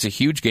 I think it's a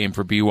huge game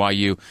for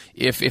BYU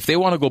if they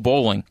want to go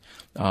bowling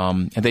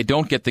and they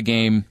don't get the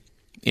game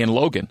in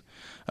Logan.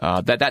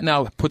 That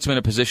now puts them in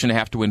a position to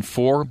have to win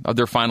 4 of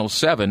their final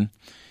 7,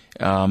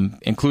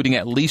 including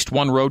at least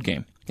one road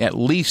game.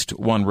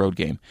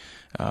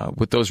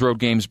 With those road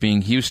games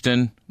being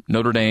Houston,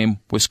 Notre Dame,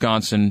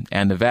 Wisconsin,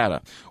 and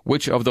Nevada.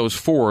 Which of those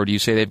 4 do you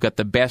say they've got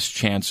the best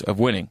chance of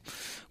winning?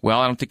 Well,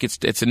 I don't think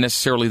it's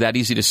necessarily that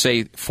easy to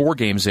say 4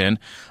 games in,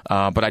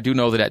 but I do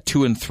know that at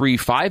 2 and 3,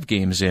 5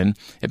 games in,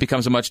 it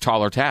becomes a much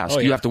taller task.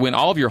 You have to win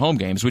all of your home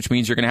games, which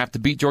means you're going to have to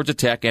beat Georgia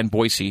Tech and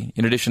Boise,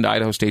 in addition to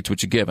Idaho State,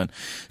 which you're given.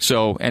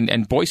 So,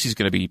 and Boise's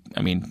going to be,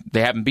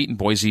 they haven't beaten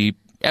Boise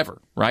ever,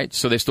 right?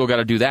 So they still got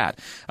to do that.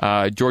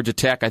 Georgia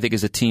Tech, I think,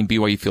 is a team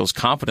BYU feels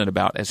confident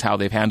about as how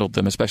they've handled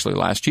them, especially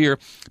last year.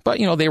 But,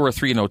 they were a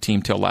 3-0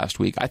 team till last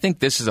week. I think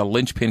this is a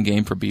linchpin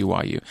game for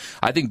BYU.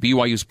 I think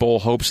BYU's bowl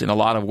hopes in a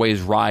lot of ways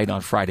ride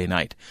on Friday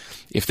night.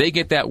 If they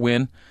get that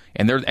win,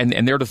 and they're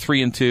to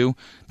 3-2,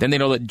 then they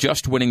know that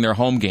just winning their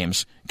home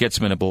games gets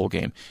them in a bowl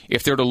game.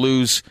 If they're to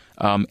lose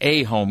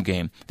a home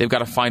game, they've got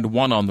to find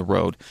one on the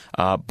road.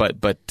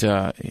 But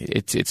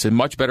it's a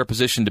much better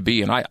position to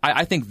be in.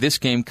 I think this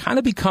game kind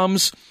of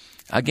becomes,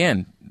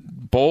 again,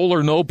 bowl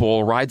or no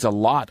bowl rides a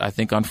lot, I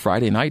think, on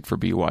Friday night for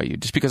BYU,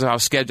 just because of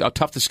how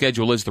tough the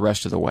schedule is the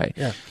rest of the way.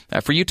 Yeah.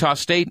 For Utah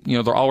State,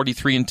 they're already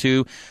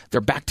 3-2. They're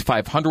back to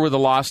 500 with a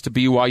loss to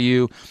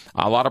BYU.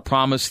 A lot of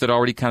promise that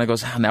already kind of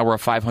goes, now we're a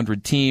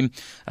 500 team.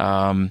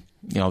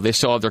 They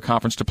still have their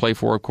conference to play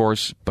for, of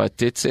course, but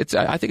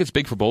I think it's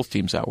big for both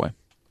teams that way.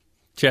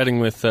 Chatting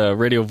with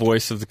radio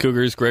voice of the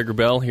Cougars, Greg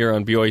Wrubell, here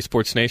on BYU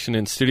Sports Nation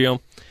in studio.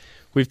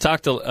 We've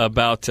talked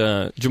about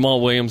Jamal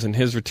Williams and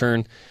his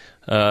return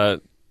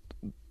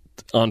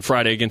on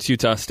Friday against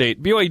Utah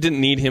State. BYU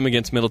didn't need him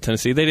against Middle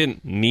Tennessee. They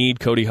didn't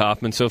need Cody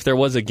Hoffman. So if there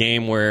was a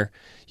game where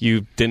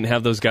you didn't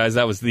have those guys,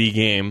 that was the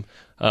game.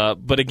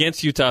 But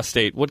against Utah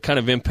State, what kind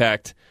of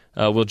impact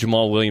will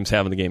Jamal Williams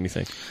have in the game, you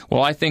think?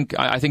 Well, I think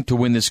to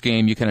win this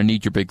game, you kind of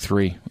need your big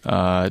three,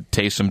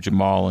 Taysom,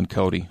 Jamal, and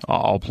Cody,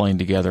 all playing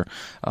together.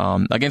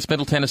 Against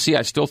Middle Tennessee,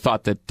 I still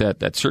thought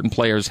that certain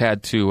players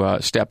had to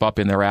step up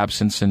in their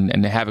absence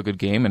and have a good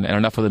game, and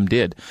enough of them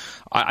did.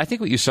 I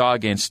think what you saw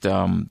against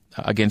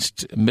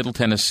Middle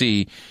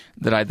Tennessee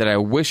that I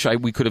wish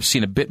we could have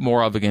seen a bit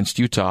more of against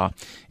Utah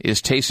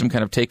is Taysom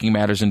kind of taking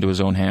matters into his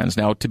own hands.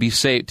 Now, to be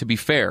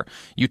fair,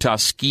 Utah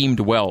schemed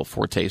well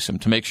for Taysom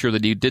to make sure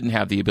that he didn't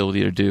have the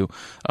ability to do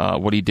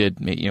what he did,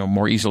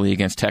 more easily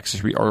against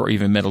Texas or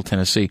even Middle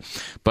Tennessee.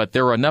 But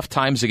there were enough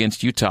times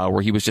against Utah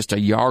where he was just a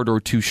yard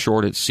or two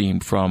short, it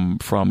seemed, from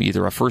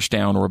either a first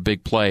down or a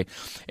big play.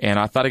 And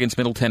I thought against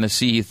Middle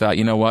Tennessee, he thought,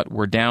 you know what,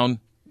 we're down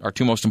our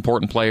two most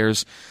important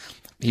players.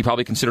 He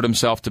probably considered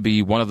himself to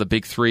be one of the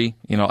big three,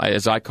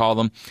 as I call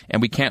them,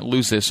 and we can't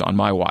lose this on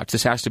my watch.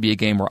 This has to be a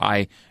game where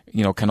I,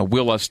 kind of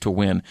will us to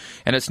win.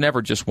 And it's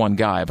never just one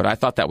guy, but I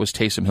thought that was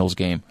Taysom Hill's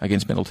game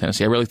against Middle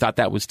Tennessee. I really thought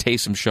that was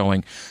Taysom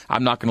showing,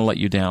 I'm not going to let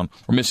you down.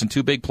 We're missing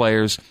two big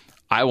players.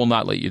 I will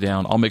not let you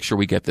down. I'll make sure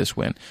we get this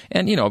win.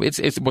 And,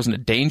 it wasn't a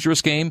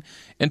dangerous game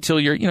until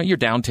you're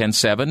down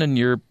 10-7 and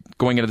you're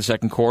going into the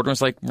second quarter. And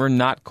it's like, we're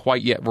not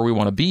quite yet where we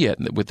want to be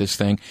at with this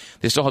thing.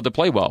 They still had to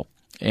play well.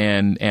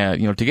 And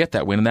to get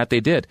that win, and that they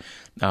did.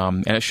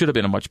 And it should have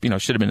been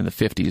should have been in the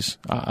 50s,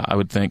 I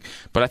would think.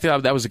 But I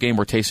think that was a game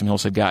where Taysom Hill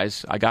said,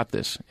 guys, I got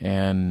this.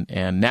 And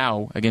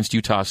now, against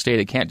Utah State,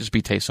 it can't just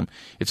be Taysom.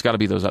 It's got to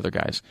be those other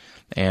guys.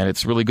 And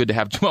it's really good to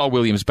have Jamal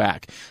Williams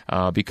back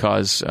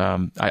because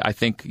I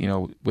think,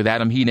 with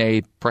Adam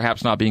Hine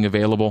perhaps not being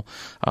available,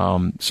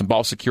 some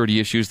ball security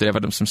issues that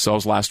evidenced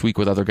themselves last week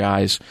with other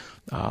guys,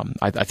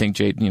 I think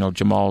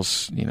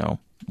Jamal's,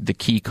 the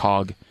key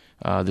cog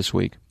this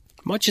week.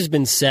 Much has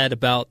been said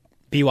about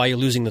BYU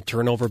losing the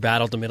turnover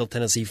battle to Middle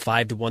Tennessee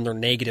 5-1. They're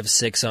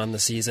 -6 on the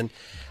season.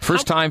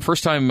 First time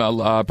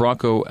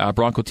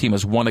Bronco team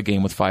has won a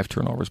game with 5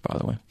 turnovers, by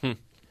the way.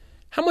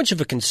 How much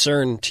of a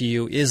concern to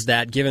you is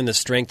that, given the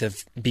strength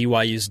of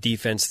BYU's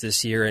defense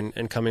this year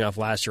and coming off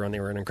last year when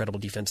they were an incredible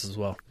defense as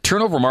well?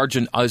 Turnover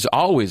margin is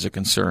always a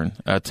concern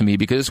to me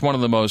because it's one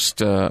of the most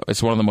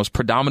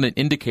predominant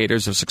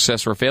indicators of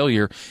success or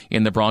failure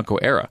in the Bronco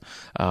era.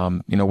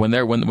 When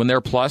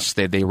they're plus,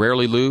 they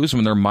rarely lose.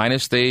 When they're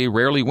minus, they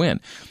rarely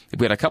win.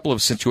 We had a couple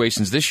of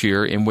situations this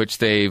year in which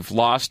they've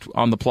lost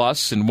on the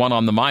plus and won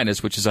on the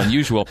minus, which is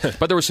unusual.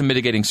 But there were some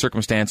mitigating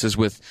circumstances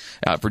with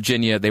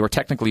Virginia. They were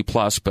technically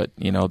plus, but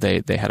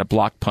they had a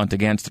blocked punt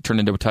against that turned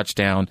into a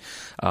touchdown,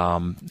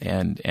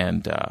 and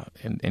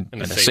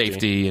a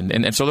safety,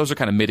 and so those are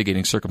kind of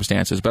mitigating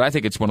circumstances. But I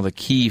think it's one of the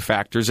key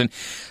factors. And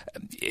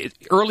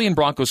early in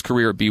Bronco's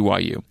career at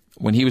BYU,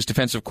 when he was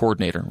defensive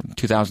coordinator,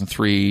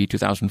 2003,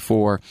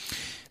 2004.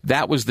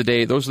 Those are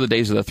the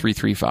days of the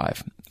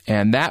 3-3-5.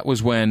 And that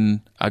was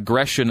when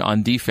aggression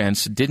on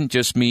defense didn't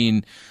just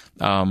mean,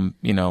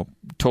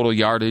 total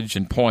yardage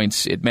and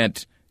points. It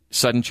meant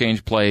sudden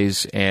change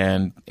plays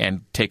and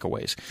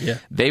takeaways. Yeah.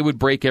 They would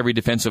break every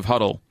defensive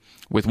huddle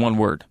with one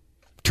word: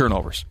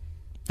 turnovers.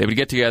 They would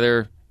get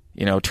together,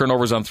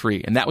 turnovers on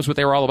 3, and that was what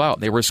they were all about.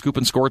 They were a scoop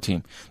and score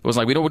team. It was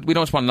like, we don't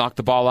just want to knock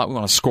the ball out, we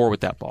want to score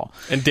with that ball.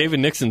 And David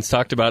Nixon's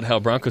talked about how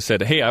Bronco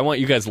said, hey, I want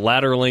you guys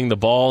lateraling the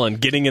ball and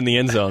getting in the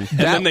end zone. And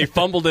then they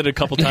fumbled it a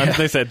couple times, and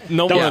they said,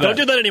 no more of that. Don't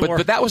do that anymore.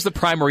 But that was the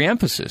primary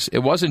emphasis. It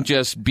wasn't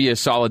just be a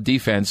solid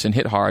defense and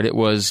hit hard. It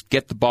was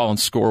get the ball and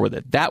score with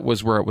it. That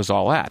was where it was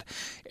all at.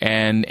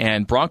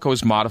 And Bronco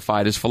has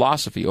modified his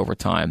philosophy over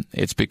time.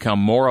 It's become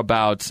more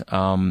about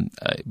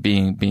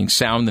being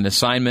sound in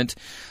assignment,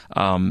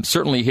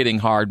 certainly hitting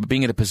hard, but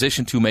being in a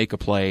position to make a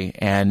play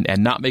and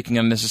not making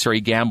unnecessary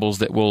gambles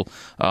that will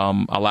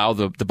allow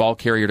the ball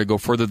carrier to go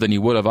further than he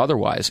would have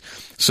otherwise.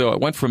 So it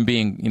went from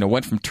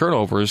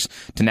turnovers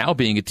to now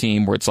being a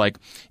team where it's like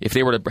if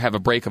they were to have a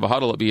break of a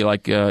huddle, it'd be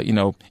like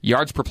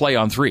yards per play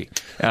on 3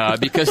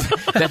 because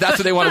that's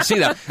what they want to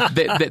see.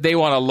 They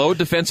want a low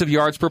defensive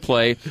yards per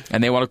play,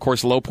 and they want, of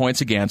course, low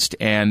points against,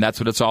 and that's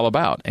what it's all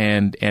about.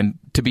 And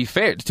to be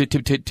fair, to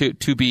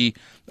be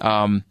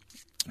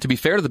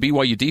fair to the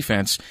BYU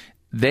defense,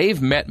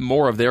 they've met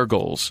more of their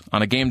goals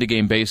on a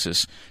game-to-game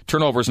basis.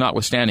 Turnovers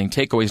notwithstanding,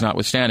 takeaways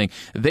notwithstanding,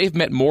 they've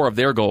met more of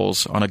their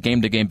goals on a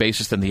game-to-game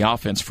basis than the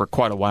offense for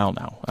quite a while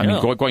now. I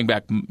mean, going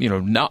back,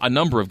 a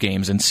number of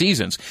games and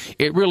seasons,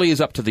 it really is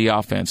up to the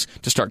offense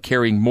to start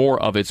carrying more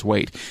of its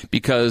weight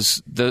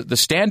because the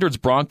standards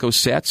Bronco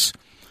sets,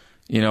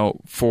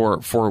 for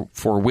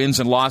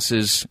wins and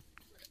losses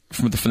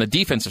from the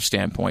defensive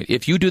standpoint.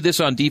 If you do this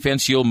on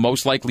defense, you'll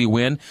most likely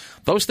win.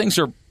 Those things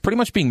are pretty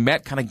much being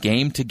met kind of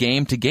game to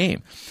game to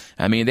game.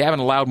 I mean, they haven't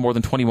allowed more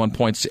than 21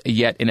 points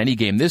yet in any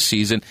game this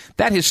season.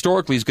 That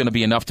historically is going to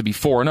be enough to be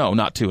 4-0,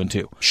 not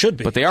 2-2. Should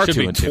be. But they are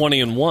 2-2.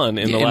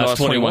 20-1 in the last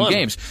 21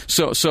 games.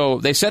 So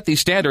they set these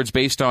standards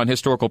based on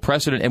historical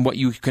precedent and what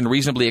you can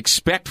reasonably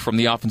expect from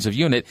the offensive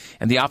unit,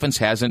 and the offense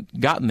hasn't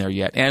gotten there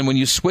yet. And when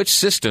you switch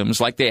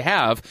systems like they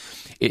have,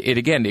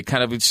 it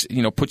kind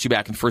of puts you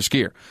back in first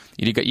gear.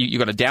 You got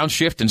to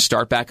downshift and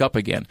start back up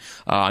again,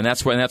 and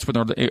that's what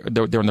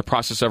they're in the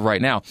process of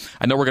right now.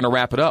 I know we're going to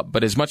wrap it up,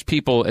 but as much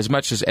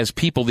as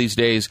people these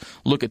days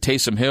look at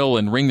Taysom Hill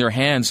and wring their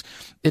hands,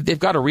 they've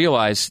got to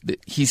realize that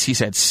he's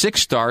had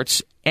 6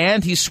 starts.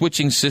 And he's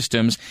switching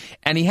systems,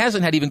 and he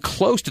hasn't had even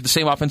close to the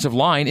same offensive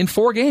line in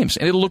 4 games,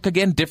 and it'll look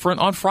again different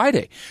on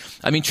Friday.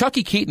 I mean,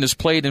 Chucky Keaton has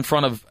played in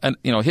front of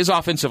his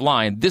offensive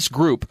line, this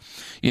group,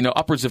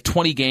 upwards of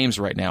 20 games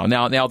right now.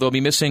 Now they'll be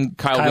missing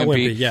Kyle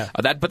Wimpy, yeah.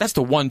 But that's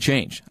the one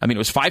change. I mean, it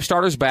was 5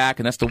 starters back,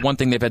 and that's the one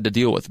thing they've had to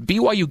deal with.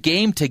 BYU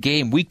game to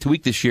game, week to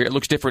week this year, it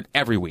looks different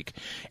every week,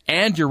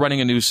 and you're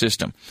running a new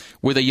system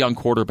with a young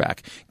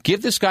quarterback.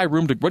 Give this guy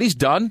room to what he's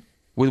done.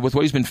 With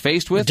what he's been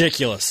faced with.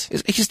 Ridiculous.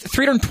 He's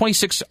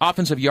 326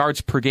 offensive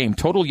yards per game,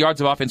 total yards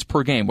of offense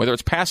per game, whether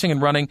it's passing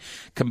and running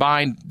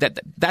combined.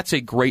 That's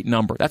a great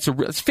number. That's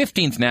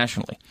 15th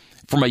nationally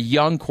from a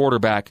young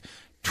quarterback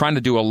trying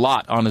to do a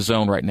lot on his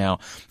own right now.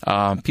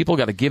 People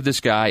got to give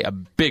this guy a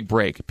big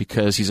break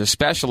because he's a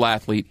special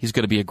athlete. He's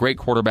going to be a great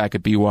quarterback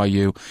at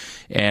BYU,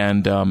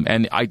 and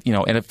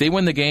if they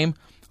win the game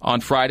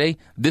on Friday,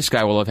 this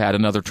guy will have had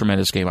another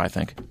tremendous game, I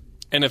think.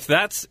 And if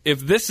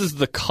this is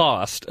the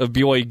cost of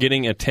BYU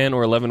getting a 10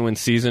 or 11 win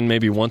season,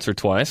 maybe once or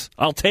twice,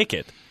 I'll take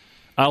it.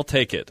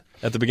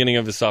 At the beginning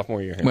of his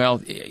sophomore year.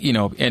 Well,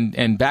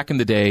 and back in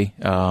the day,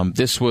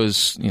 this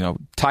was,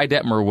 Ty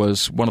Detmer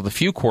was one of the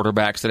few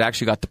quarterbacks that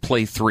actually got to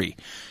play 3,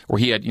 where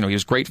he had, he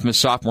was great from his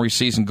sophomore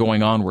season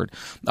going onward.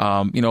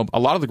 A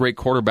lot of the great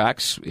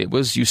quarterbacks, it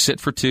was you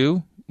sit for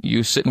 2,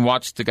 you sit and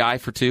watch the guy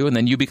for 2, and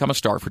then you become a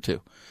star for 2.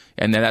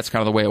 And then that's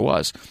kind of the way it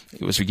was.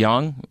 It was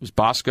Young, it was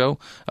Bosco,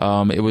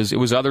 it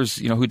was others,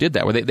 who did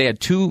that. Where they had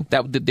 2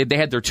 they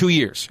had their 2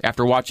 years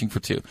after watching for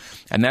 2,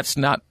 and that's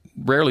not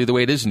rarely the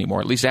way it is anymore.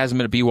 At least it hasn't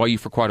been at BYU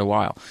for quite a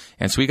while.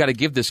 And so we got to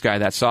give this guy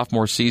that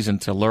sophomore season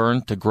to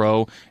learn, to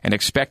grow, and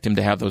expect him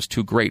to have those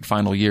 2 great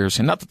final years.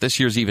 And not that this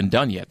year's even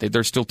done yet.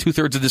 There's still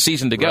 2/3 of the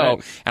season to go,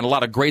 right. And a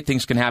lot of great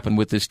things can happen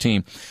with this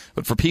team.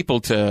 But for people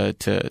to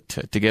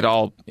get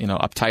all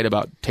uptight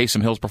about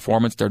Taysom Hill's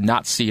performance, they're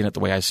not seeing it the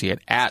way I see it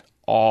at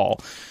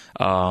all.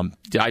 They're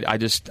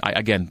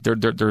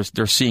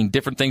seeing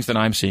different things than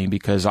I'm seeing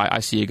because I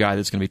see a guy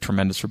that's going to be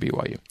tremendous for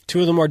BYU.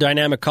 2 of the more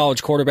dynamic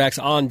college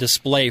quarterbacks on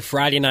display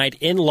Friday night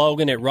in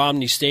Logan at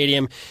Romney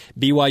Stadium.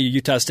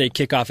 BYU-Utah State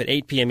kickoff at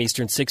 8 p.m.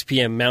 Eastern, 6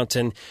 p.m.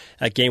 Mountain.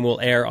 That game will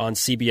air on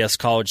CBS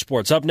College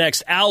Sports. Up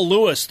next, Al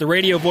Lewis, the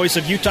radio voice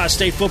of Utah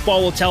State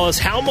football, will tell us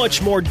how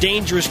much more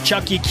dangerous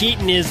Chucky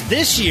Keaton is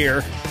this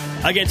year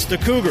against the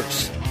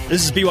Cougars.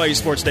 This is BYU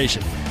Sports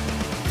Nation.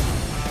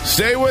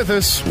 Stay with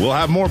us. We'll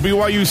have more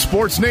BYU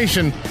Sports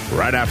Nation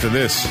right after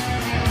this.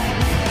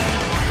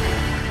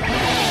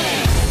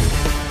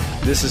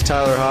 This is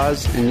Tyler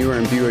Haas, and you are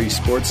in BYU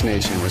Sports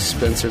Nation with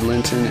Spencer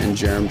Linton and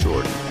Jerem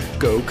Jordan.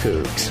 Go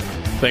Cougs.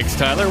 Thanks,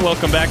 Tyler.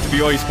 Welcome back to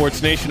BYU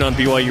Sports Nation on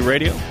BYU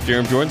Radio.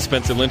 Jerem Jordan,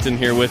 Spencer Linton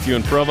here with you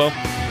in Provo.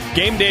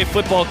 Game day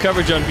football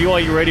coverage on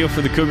BYU Radio for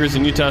the Cougars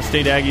and Utah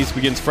State Aggies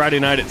begins Friday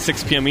night at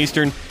 6 p.m.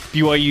 Eastern.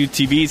 BYU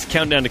TV's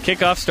countdown to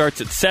kickoff starts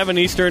at 7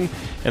 Eastern,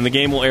 and the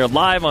game will air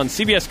live on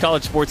CBS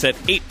College Sports at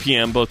 8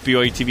 p.m. Both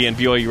BYU TV and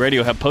BYU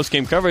Radio have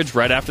post-game coverage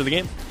right after the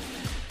game.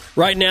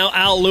 Right now,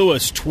 Al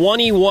Lewis,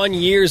 21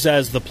 years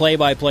as the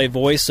play-by-play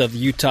voice of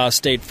Utah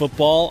State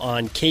football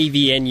on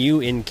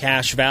KVNU in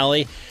Cache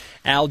Valley.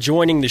 Al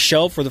joining the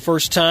show for the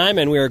first time,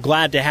 and we are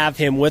glad to have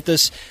him with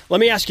us.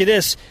 Let me ask you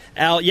this,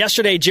 Al.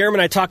 Yesterday, Jeremy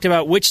and I talked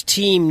about which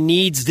team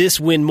needs this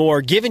win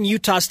more. Given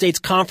Utah State's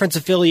conference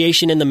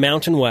affiliation in the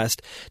Mountain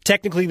West,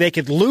 technically they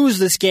could lose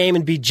this game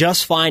and be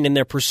just fine in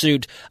their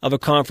pursuit of a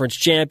conference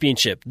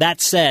championship. That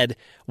said,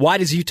 why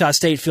does Utah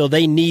State feel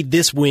they need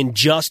this win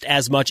just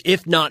as much,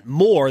 if not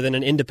more, than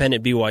an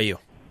independent BYU?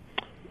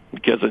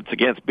 Because it's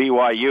against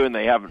BYU, and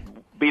they haven't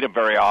beat them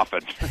very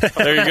often.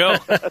 There you go.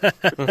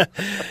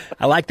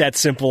 I like that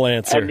simple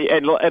answer.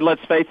 And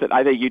let's face it,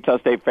 I think Utah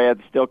State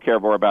fans still care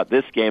more about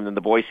this game than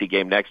the Boise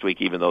game next week,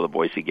 even though the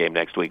Boise game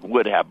next week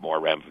would have more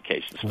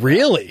ramifications.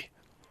 Really?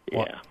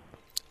 Yeah.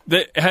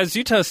 Has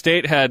Utah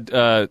State had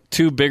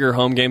 2 bigger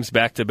home games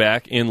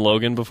back-to-back in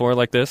Logan before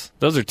like this?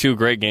 Those are 2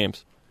 great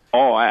games.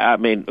 Oh, I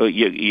mean,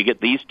 you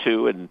get these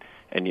 2, and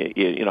I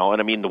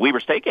mean, the Weber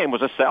State game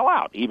was a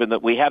sellout, even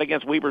that we had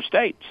against Weber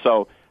State.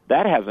 So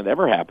that hasn't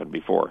ever happened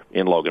before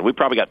in Logan. We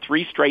probably got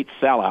 3 straight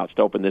sellouts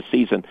to open this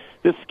season.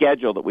 This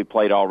schedule that we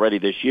played already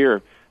this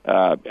year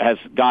has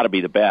got to be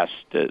the best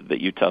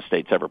that Utah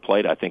State's ever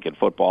played, I think, in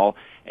football.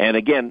 And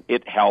again,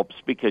 it helps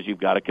because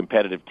you've got a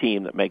competitive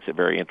team that makes it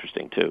very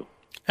interesting too.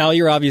 Al,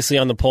 you're obviously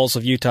on the pulse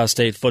of Utah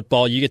State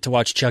football. You get to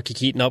watch Chucky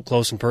Keaton up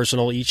close and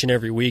personal each and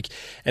every week,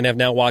 and have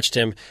now watched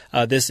him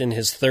this in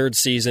his 3rd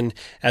season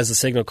as the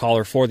signal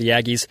caller for the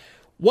Aggies.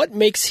 What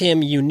makes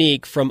him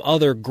unique from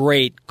other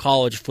great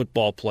college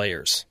football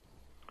players?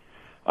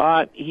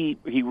 He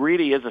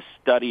really is a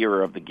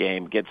studier of the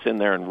game, gets in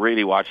there and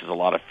really watches a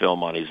lot of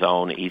film on his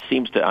own. He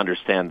seems to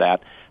understand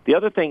that. The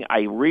other thing,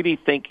 I really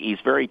think he's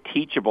very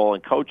teachable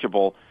and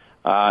coachable.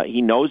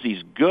 He knows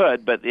he's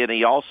good, but then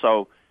he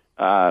also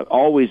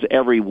always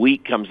every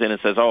week comes in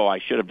and says, "Oh, I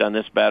should have done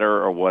this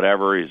better," or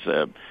whatever.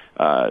 So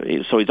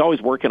he's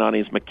always working on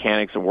his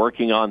mechanics and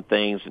working on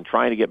things and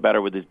trying to get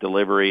better with his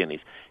delivery. And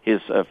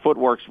his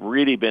footwork's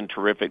really been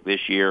terrific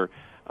this year.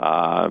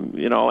 And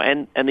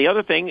the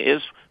other thing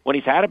is when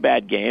he's had a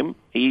bad game,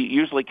 he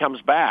usually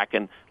comes back,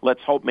 and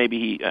let's hope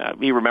maybe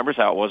he remembers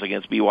how it was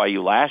against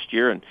BYU last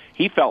year, and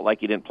he felt like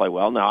he didn't play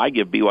well. Now, I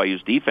give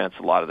BYU's defense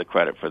a lot of the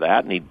credit for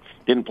that, and he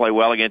didn't play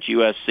well against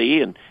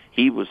USC, and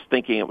he was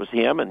thinking it was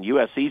him, and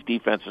USC's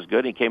defense was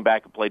good. He came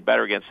back and played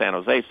better against San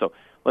Jose, so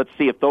let's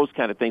see if those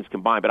kind of things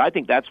combine. But I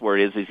think that's where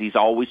it is he's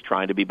always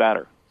trying to be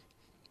better.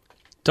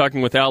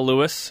 Talking with Al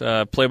Lewis,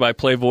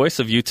 play-by-play voice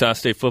of Utah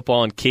State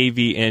football and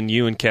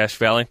KVNU in Cache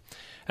Valley.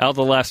 Al,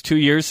 the last 2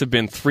 years have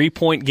been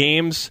 3-point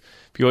games.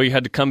 BYU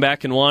had to come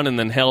back in one and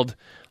then held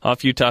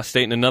off Utah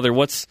State in another.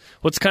 What's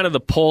kind of the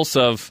pulse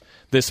of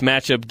this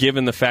matchup,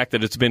 given the fact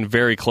that it's been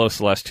very close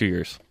the last 2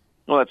 years?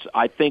 Well,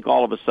 I think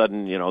all of a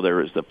sudden, there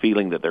is the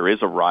feeling that there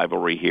is a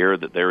rivalry here,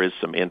 that there is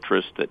some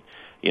interest, that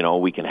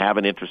we can have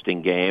an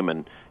interesting game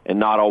and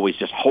not always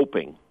just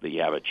hoping that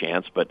you have a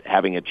chance, but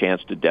having a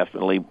chance to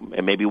definitely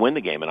and maybe win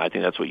the game. And I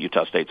think that's what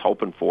Utah State's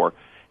hoping for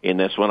in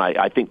this one.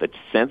 I think the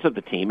sense of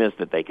the team is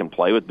that they can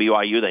play with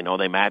BYU. They know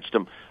they matched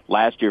them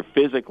last year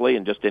physically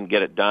and just didn't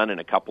get it done in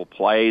a couple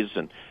plays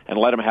and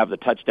let them have the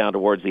touchdown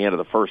towards the end of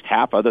the first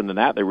half. Other than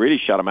that, they really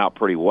shut them out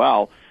pretty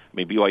well. I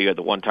mean, BYU had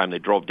the one time they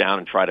drove down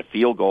and tried a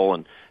field goal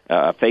and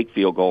a fake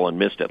field goal and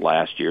missed it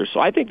last year.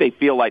 So I think they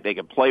feel like they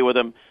can play with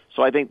them.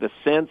 So I think the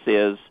sense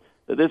is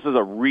that this is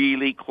a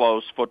really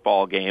close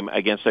football game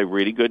against a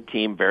really good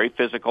team, very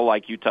physical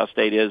like Utah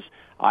State is.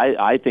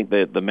 I think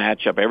that the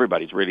matchup,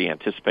 everybody's really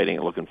anticipating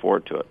and looking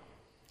forward to it.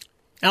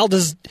 Al,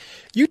 does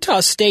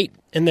Utah State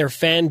and their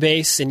fan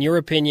base, in your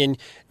opinion,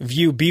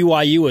 view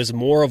BYU as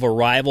more of a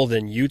rival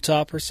than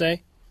Utah per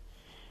se?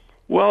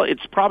 Well,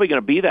 it's probably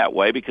going to be that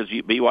way because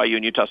BYU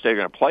and Utah State are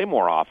going to play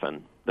more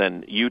often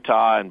than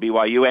Utah and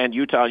BYU and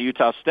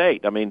Utah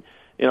State. I mean,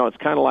 it's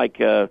kind of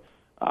like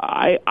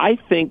I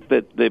think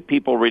that the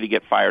people really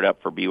get fired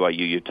up for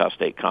BYU-Utah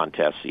State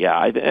contests.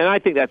 Yeah, and I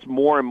think that's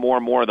more and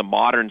more of the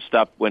modern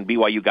stuff when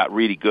BYU got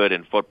really good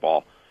in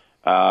football.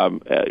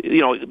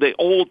 The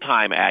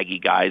old-time Aggie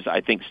guys,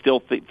 I think, still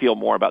feel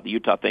more about the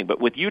Utah thing.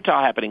 But with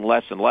Utah happening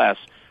less and less,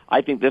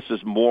 I think this is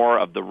more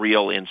of the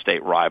real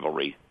in-state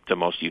rivalry to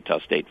most Utah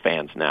State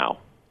fans now.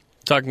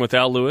 Talking with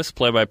Al Lewis,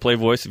 play-by-play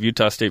voice of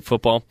Utah State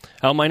football.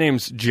 Al, my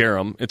name's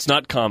Jerem. It's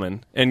not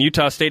common. And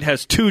Utah State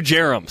has 2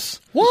 Jerems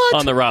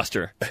on the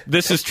roster.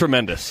 This is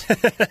tremendous.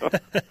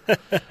 The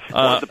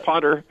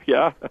punter,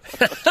 yeah.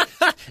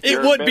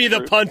 It would be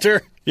the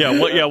punter.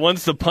 Yeah,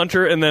 one's the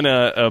punter and then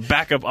a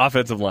backup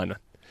offensive lineman.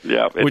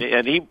 Yeah,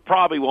 and he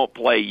probably won't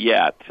play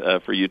yet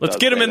for Utah. Let's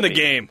get him in the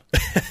game.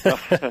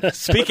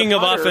 Speaking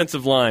of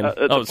offensive line,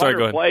 sorry,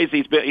 go ahead. Plays,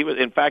 he was.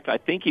 In fact, I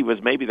think he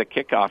was maybe the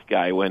kickoff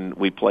guy when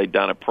we played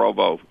down at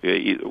Provo,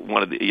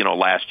 one of the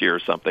last year or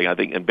something. I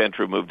think, and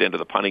Bentru moved into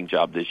the punting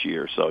job this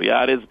year. So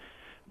yeah, it is.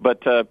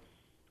 But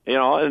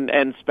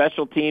and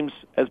special teams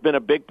has been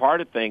a big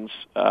part of things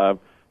for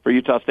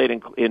Utah State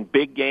in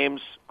big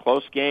games,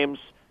 close games.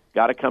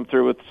 Got to come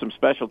through with some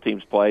special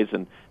teams plays,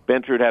 and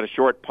Bentrude had a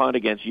short punt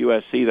against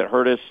USC that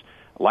hurt us.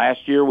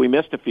 Last year, we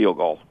missed a field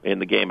goal in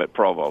the game at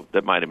Provo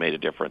that might have made a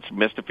difference.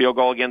 Missed a field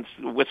goal against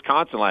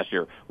Wisconsin last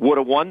year. Would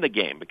have won the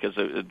game because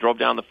it drove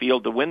down the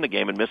field to win the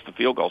game and missed the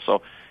field goal.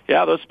 So,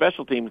 yeah, those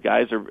special teams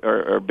guys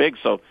are big,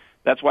 so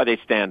that's why they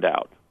stand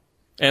out.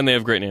 And they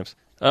have great names.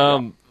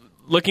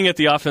 Looking at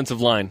the offensive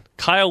line,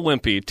 Kyle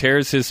Wimpy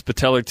tears his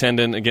patellar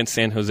tendon against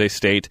San Jose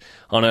State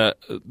on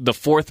the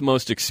 4th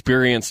most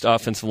experienced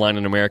offensive line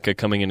in America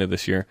coming into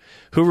this year.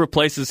 Who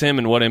replaces him,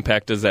 and what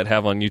impact does that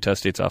have on Utah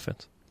State's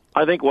offense?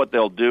 I think what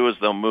they'll do is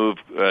they'll move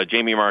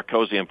Jamie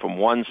Marcosian from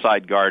one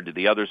side guard to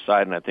the other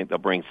side, and I think they'll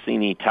bring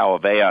Sini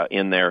Tauvea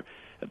in there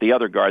at the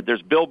other guard.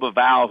 There's Bill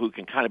Baval, who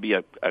can kind of be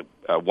a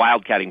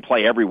wildcatting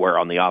play everywhere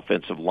on the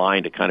offensive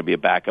line to kind of be a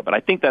backup, but I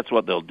think that's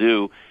what they'll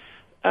do.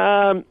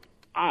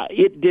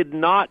 It did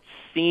not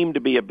seem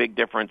to be a big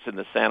difference in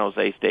the San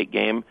Jose State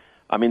game.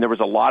 I mean, there was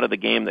a lot of the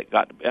game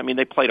that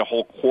they played a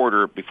whole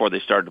quarter before they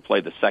started to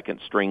play the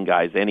second-string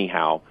guys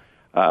anyhow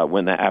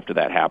after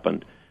that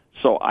happened.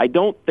 So I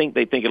don't think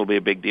they think it'll be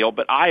a big deal,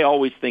 but I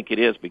always think it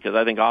is because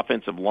I think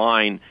offensive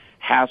line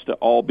has to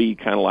all be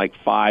kind of like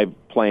 5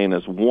 playing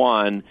as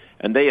one,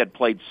 and they had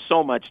played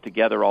so much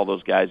together, all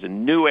those guys,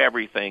 and knew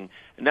everything.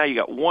 And now you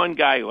got one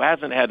guy who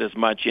hasn't had as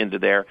much into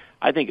there.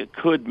 I think it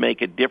could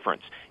make a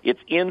difference.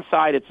 It's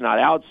inside, it's not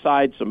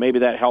outside, so maybe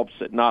that helps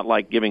it not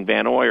like giving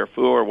Van Noy or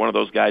Fu or one of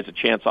those guys a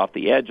chance off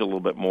the edge a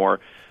little bit more.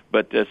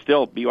 But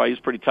still,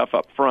 BYU's pretty tough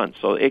up front,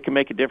 so it can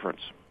make a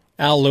difference.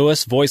 Al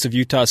Lewis, voice of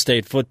Utah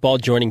State football,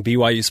 joining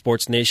BYU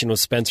Sports Nation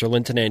with Spencer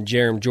Linton and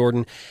Jerem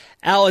Jordan.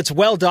 Al, it's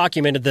well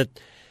documented that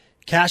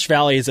Cache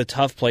Valley is a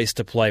tough place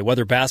to play,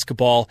 whether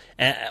basketball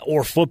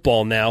or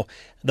football now.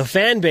 The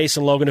fan base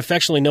in Logan,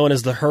 affectionately known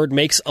as the Herd,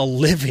 makes a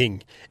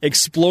living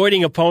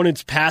exploiting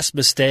opponents' past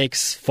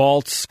mistakes,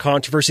 faults,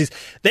 controversies.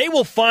 They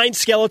will find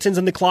skeletons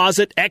in the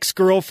closet,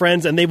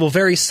 ex-girlfriends, and they will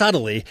very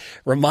subtly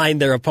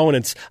remind their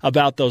opponents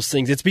about those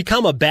things. It's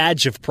become a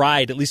badge of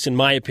pride, at least in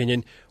my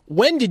opinion.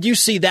 When did you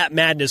see that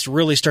madness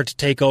really start to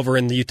take over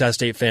in the Utah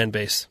State fan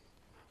base?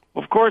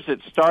 Of course,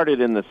 it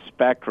started in the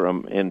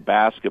Spectrum in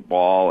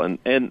basketball, and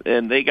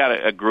they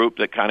got a group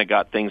that kind of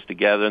got things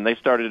together, and they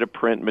started to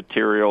print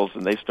materials,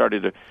 and they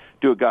started to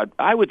do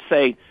I would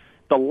say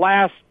the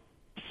last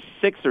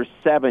 6 or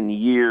 7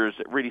 years,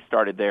 it really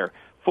started there.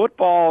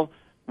 Football,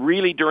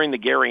 really during the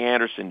Gary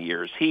Anderson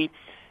years. He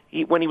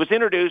when he was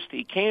introduced,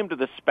 he came to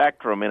the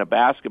Spectrum in a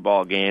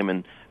basketball game,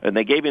 and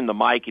they gave him the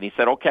mic, and he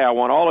said, okay, I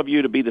want all of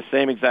you to be the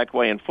same exact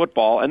way in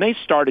football. And they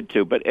started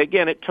to. But,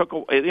 again, it took,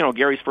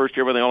 Gary's first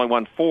year where they only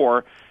won 4,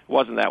 it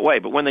wasn't that way.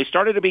 But when they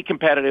started to be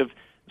competitive,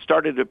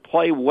 started to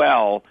play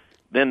well,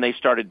 then they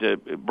started to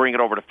bring it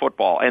over to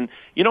football. And,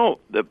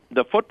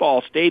 the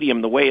football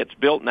stadium, the way it's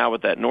built now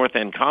with that North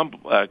End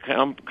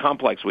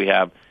complex we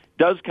have,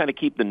 does kind of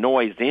keep the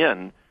noise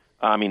in.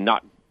 I mean,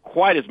 not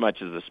quite as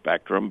much as the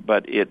Spectrum,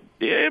 but it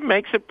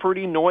makes it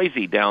pretty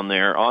noisy down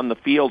there on the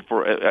field.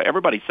 For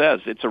everybody says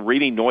it's a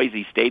really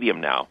noisy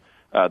stadium now,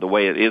 the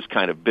way it is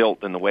kind of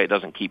built and the way it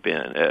doesn't keep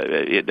in.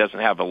 It doesn't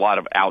have a lot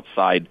of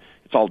outside.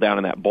 It's all down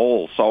in that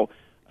bowl. So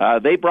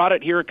they brought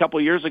it here a couple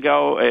of years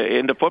ago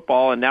into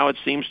football, and now it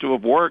seems to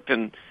have worked,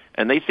 and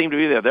they seem to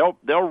be there.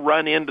 They'll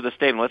run into the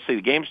stadium. Let's see,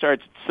 the game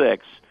starts at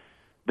 6.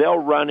 They'll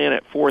run in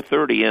at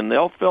 4:30, and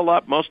they'll fill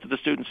up most of the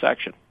student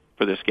section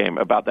for this game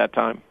about that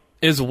time.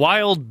 Is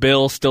Wild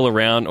Bill still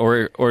around,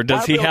 or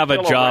does he have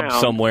a job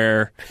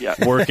somewhere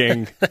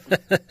working?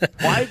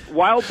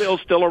 Wild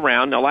Bill's still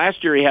around. Now,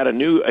 last year he had a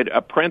new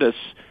apprentice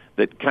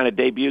that kind of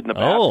debuted in the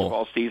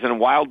basketball season, and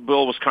Wild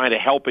Bill was trying to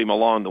help him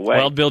along the way.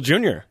 Wild Bill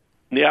Jr.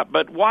 Yeah,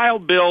 but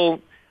Wild Bill,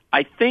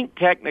 I think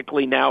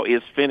technically now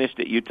is finished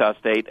at Utah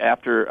State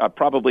after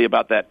probably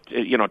about that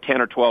 10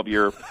 or 12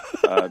 year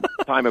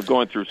time of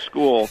going through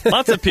school.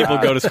 Lots of people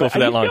go to school for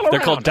that long. They're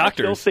called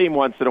doctors. I still see him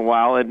once in a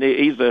while, and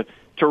he's a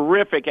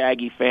terrific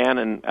Aggie fan,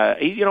 and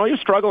he was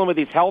struggling with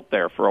his health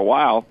there for a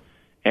while,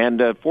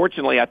 and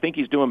fortunately, I think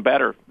he's doing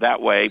better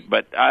that way.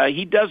 But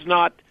he does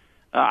not.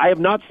 I have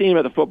not seen him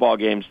at the football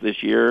games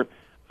this year,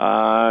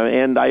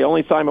 and I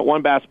only saw him at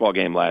one basketball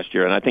game last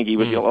year, and I think he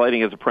was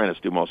letting his apprentice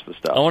do most of the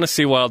stuff. I want to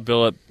see Wild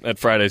Bill at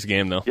Friday's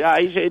game, though. Yeah,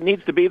 he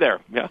needs to be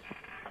there. Yeah.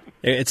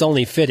 It's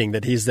only fitting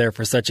that he's there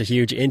for such a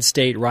huge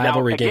in-state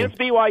rivalry game. Against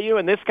BYU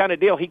in this kind of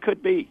deal, he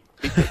could be.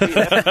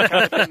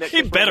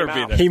 He better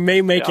be there. He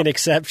may make an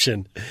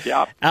exception.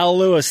 Yeah. Al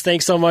Lewis,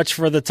 thanks so much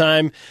for the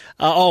time.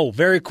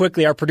 Very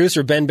quickly, our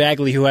producer Ben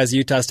Bagley, who has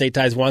Utah State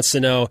ties, wants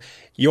to know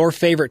your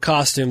favorite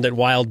costume that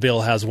Wild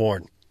Bill has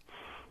worn.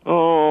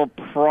 Oh,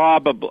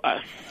 probably.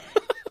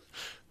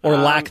 Or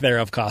lack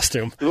thereof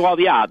costume. Well,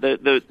 yeah,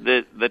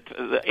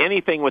 the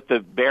anything with the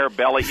bare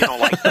belly,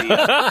 like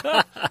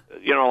the,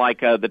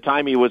 the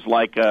time he was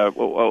like,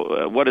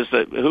 what is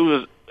it? Who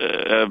was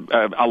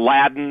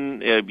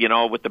Aladdin?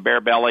 With the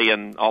bare belly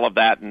and all of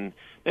that, and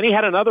then he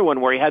had another one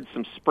where he had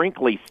some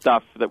sprinkly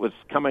stuff that was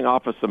coming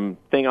off of some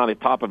thing on the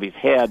top of his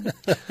head.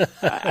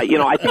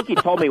 I think he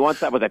told me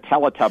once that was a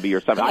Teletubby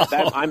or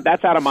something.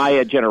 That's out of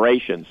my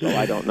generation, so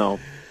I don't know.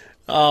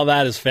 Oh,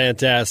 that is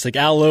fantastic.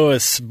 Al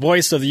Lewis,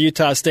 voice of the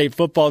Utah State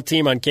football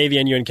team on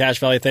KVNU in Cache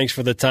Valley. Thanks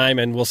for the time,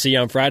 and we'll see you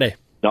on Friday.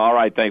 All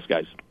right. Thanks,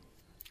 guys.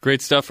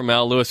 Great stuff from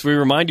Al Lewis. We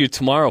remind you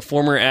tomorrow,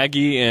 former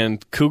Aggie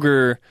and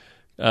Cougar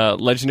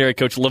legendary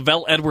coach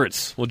Lavelle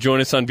Edwards will join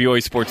us on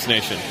BYU Sports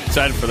Nation.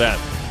 Excited for that.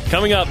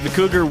 Coming up, the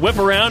Cougar Whip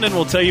Around, and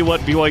we'll tell you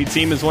what BYU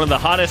team is one of the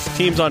hottest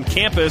teams on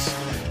campus.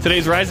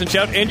 Today's Rise and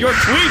Shout and your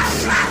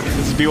tweets.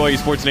 This is BYU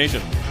Sports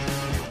Nation.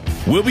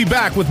 We'll be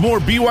back with more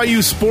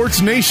BYU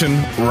Sports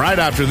Nation right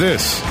after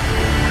this.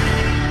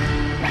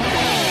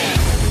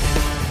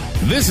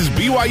 This is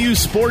BYU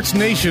Sports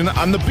Nation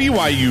on the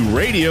BYU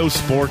Radio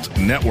Sports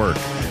Network.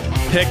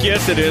 Heck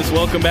yes, it is.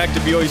 Welcome back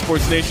to BYU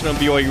Sports Nation on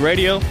BYU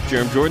Radio.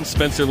 Jerem Jordan,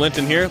 Spencer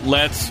Linton here.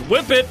 Let's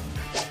whip it.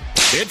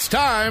 It's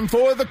time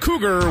for the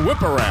Cougar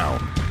Whip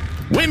Around.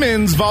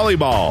 Women's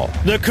volleyball.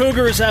 The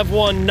Cougars have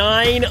won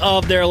 9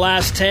 of their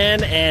last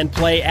 10 and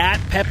play at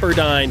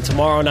Pepperdine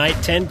tomorrow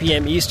night, 10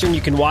 p.m. Eastern.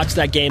 You can watch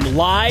that game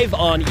live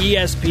on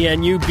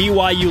ESPNU.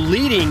 BYU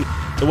leading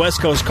the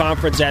West Coast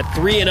Conference at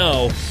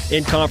 3-0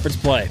 in conference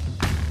play.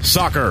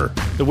 Soccer.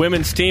 The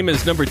women's team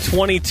is number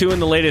 22 in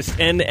the latest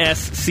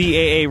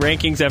NSCAA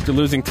rankings after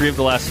losing 3 of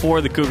the last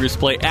 4. The Cougars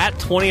play at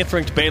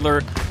 20th-ranked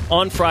Baylor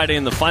on Friday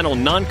in the final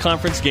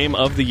non-conference game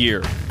of the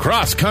year.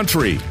 Cross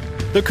country.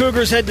 The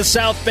Cougars head to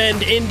South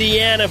Bend,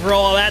 Indiana for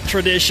all of that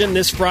tradition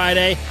this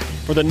Friday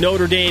for for the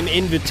Notre Dame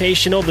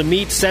Invitational. The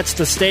meet sets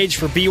the stage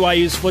for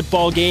BYU's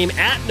football game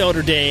at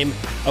Notre Dame,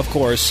 of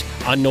course,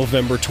 on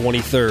November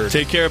 23rd.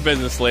 Take care of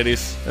business,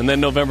 ladies. And then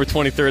November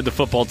 23rd, the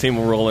football team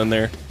will roll in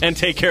there. And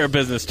take care of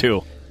business,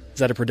 too.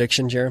 Is that a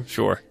prediction, Jerem?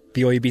 Sure.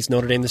 BYU beats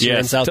Notre Dame this year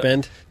in South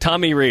Bend?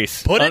 Tommy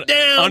Reese. Put it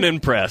down.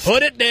 Unimpressed.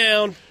 Put it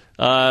down.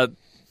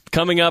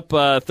 Coming up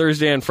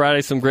Thursday and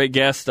Friday, some great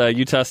guests.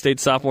 Utah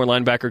State sophomore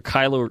linebacker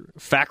Kyler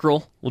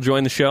Fackrell will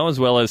join the show, as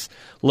well as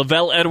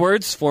Lavelle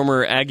Edwards,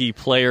 former Aggie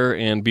player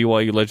and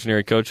BYU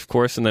legendary coach, of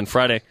course. And then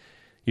Friday,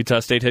 Utah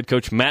State head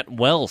coach Matt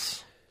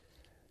Wells.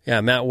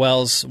 Yeah, Matt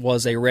Wells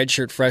was a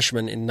redshirt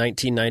freshman in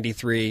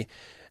 1993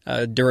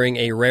 during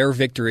a rare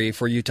victory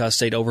for Utah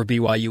State over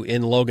BYU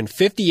in Logan.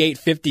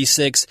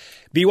 58-56.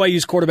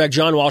 BYU's quarterback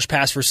John Walsh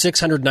passed for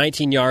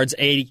 619 yards,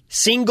 a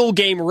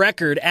single-game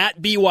record at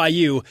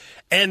BYU,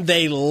 and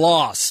they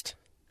lost.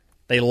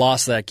 They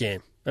lost that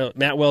game.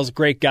 Matt Wells,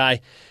 great guy.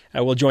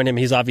 We'll join him.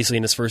 He's obviously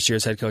in his first year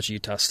as head coach at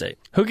Utah State.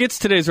 Who gets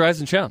today's Rise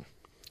and Shout?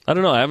 I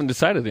don't know. I haven't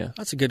decided yet.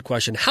 That's a good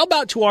question. How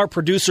about to our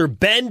producer,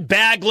 Ben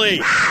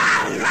Bagley,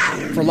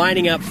 for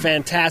lining up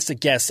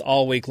fantastic guests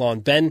all week long.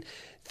 Ben,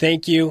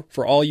 thank you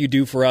for all you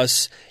do for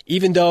us.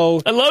 Even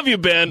though I love you,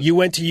 Ben. You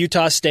went to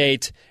Utah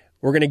State,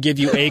 we're going to give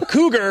you a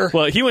Cougar.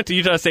 Well, he went to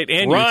Utah State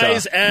and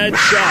Rise Utah. and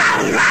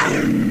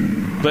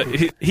shout. But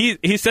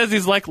he says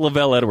he's like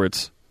Lavelle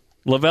Edwards.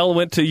 Lavelle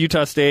went to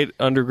Utah State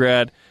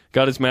undergrad,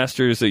 got his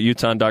master's at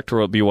Utah and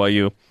doctoral at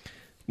BYU.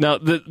 Now,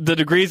 the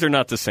degrees are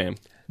not the same.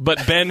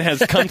 But Ben has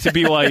come to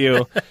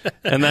BYU,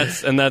 and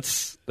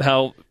that's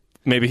how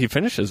maybe he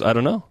finishes. I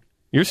don't know.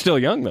 You're still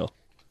young, though.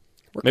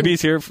 Maybe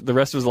he's here for the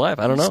rest of his life.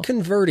 I don't know. He's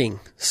converting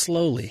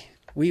slowly.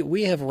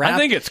 We have wrapped. I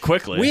think it's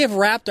quickly. We have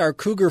wrapped our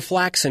Cougar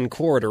flaxen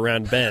cord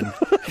around Ben.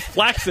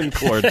 Flaxen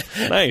cord,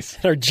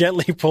 nice. Are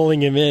gently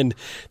pulling him in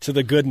to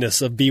the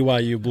goodness of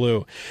BYU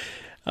blue.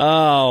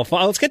 Oh,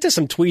 let's get to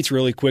some tweets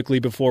really quickly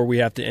before we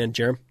have to end,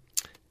 Jerem.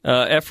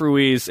 F.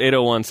 Ruiz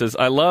 801 says,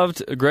 I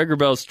loved Greg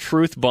Wrubell's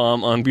truth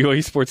bomb on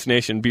BYU Sports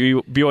Nation.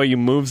 BYU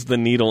moves the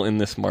needle in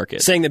this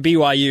market. Saying that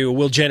BYU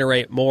will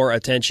generate more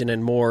attention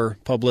and more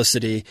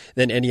publicity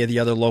than any of the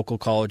other local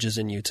colleges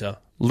in Utah.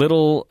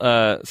 Little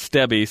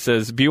Stebby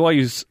says,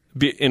 BYU's,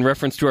 in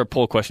reference to our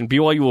poll question,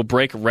 BYU will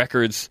break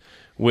records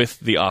with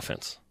the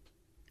offense.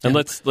 And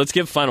let's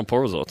give final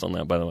poll results on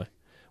that, by the way.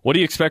 What do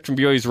you expect from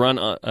BYU's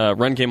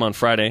run game on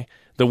Friday?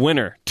 The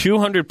winner,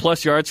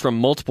 200-plus yards from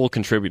multiple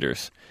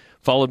contributors.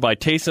 Followed by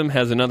Taysom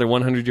has another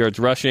 100 yards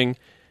rushing.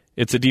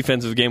 It's a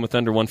defensive game with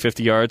under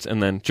 150 yards.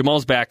 And then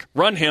Jamal's back.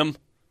 Run him.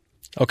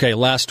 Okay,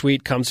 last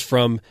tweet comes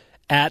from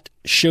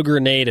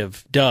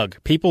 @SugarNative. Doug,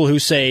 people who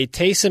say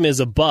Taysom is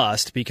a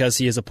bust because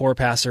he is a poor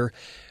passer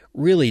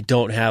really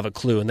don't have a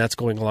clue, and that's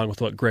going along with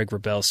what Greg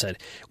Wrubell said.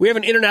 We have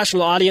an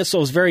international audience, so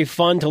it was very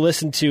fun to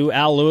listen to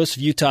Al Lewis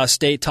of Utah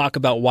State talk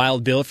about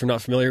Wild Bill, if you're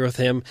not familiar with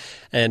him,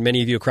 and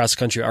many of you across the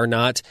country are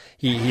not.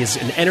 He is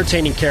an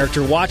entertaining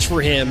character. Watch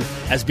for him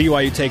as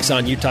BYU takes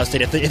on Utah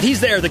State. If he's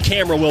there, the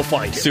camera will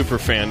find him. Super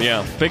fan,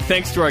 yeah. Big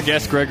thanks to our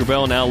guests, Greg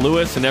Wrubell and Al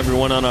Lewis, and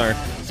everyone on our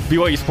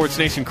BYU Sports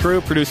Nation crew,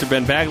 producer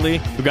Ben Bagley,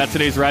 who got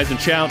today's Rise and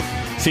Shout,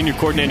 senior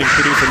coordinating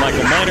producer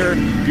Michael Miner,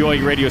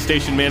 BYU radio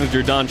station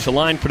manager Don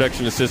Shaline,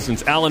 production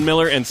assistants Alan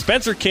Miller and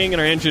Spencer King, and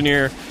our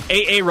engineer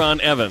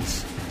Aaron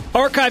Evans.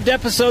 Archived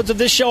episodes of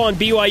this show on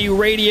BYU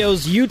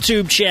Radio's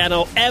YouTube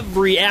channel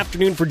every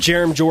afternoon. For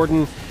Jerem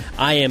Jordan,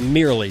 I am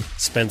merely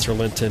Spencer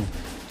Linton.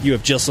 You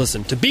have just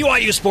listened to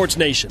BYU Sports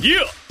Nation.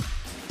 Yeah!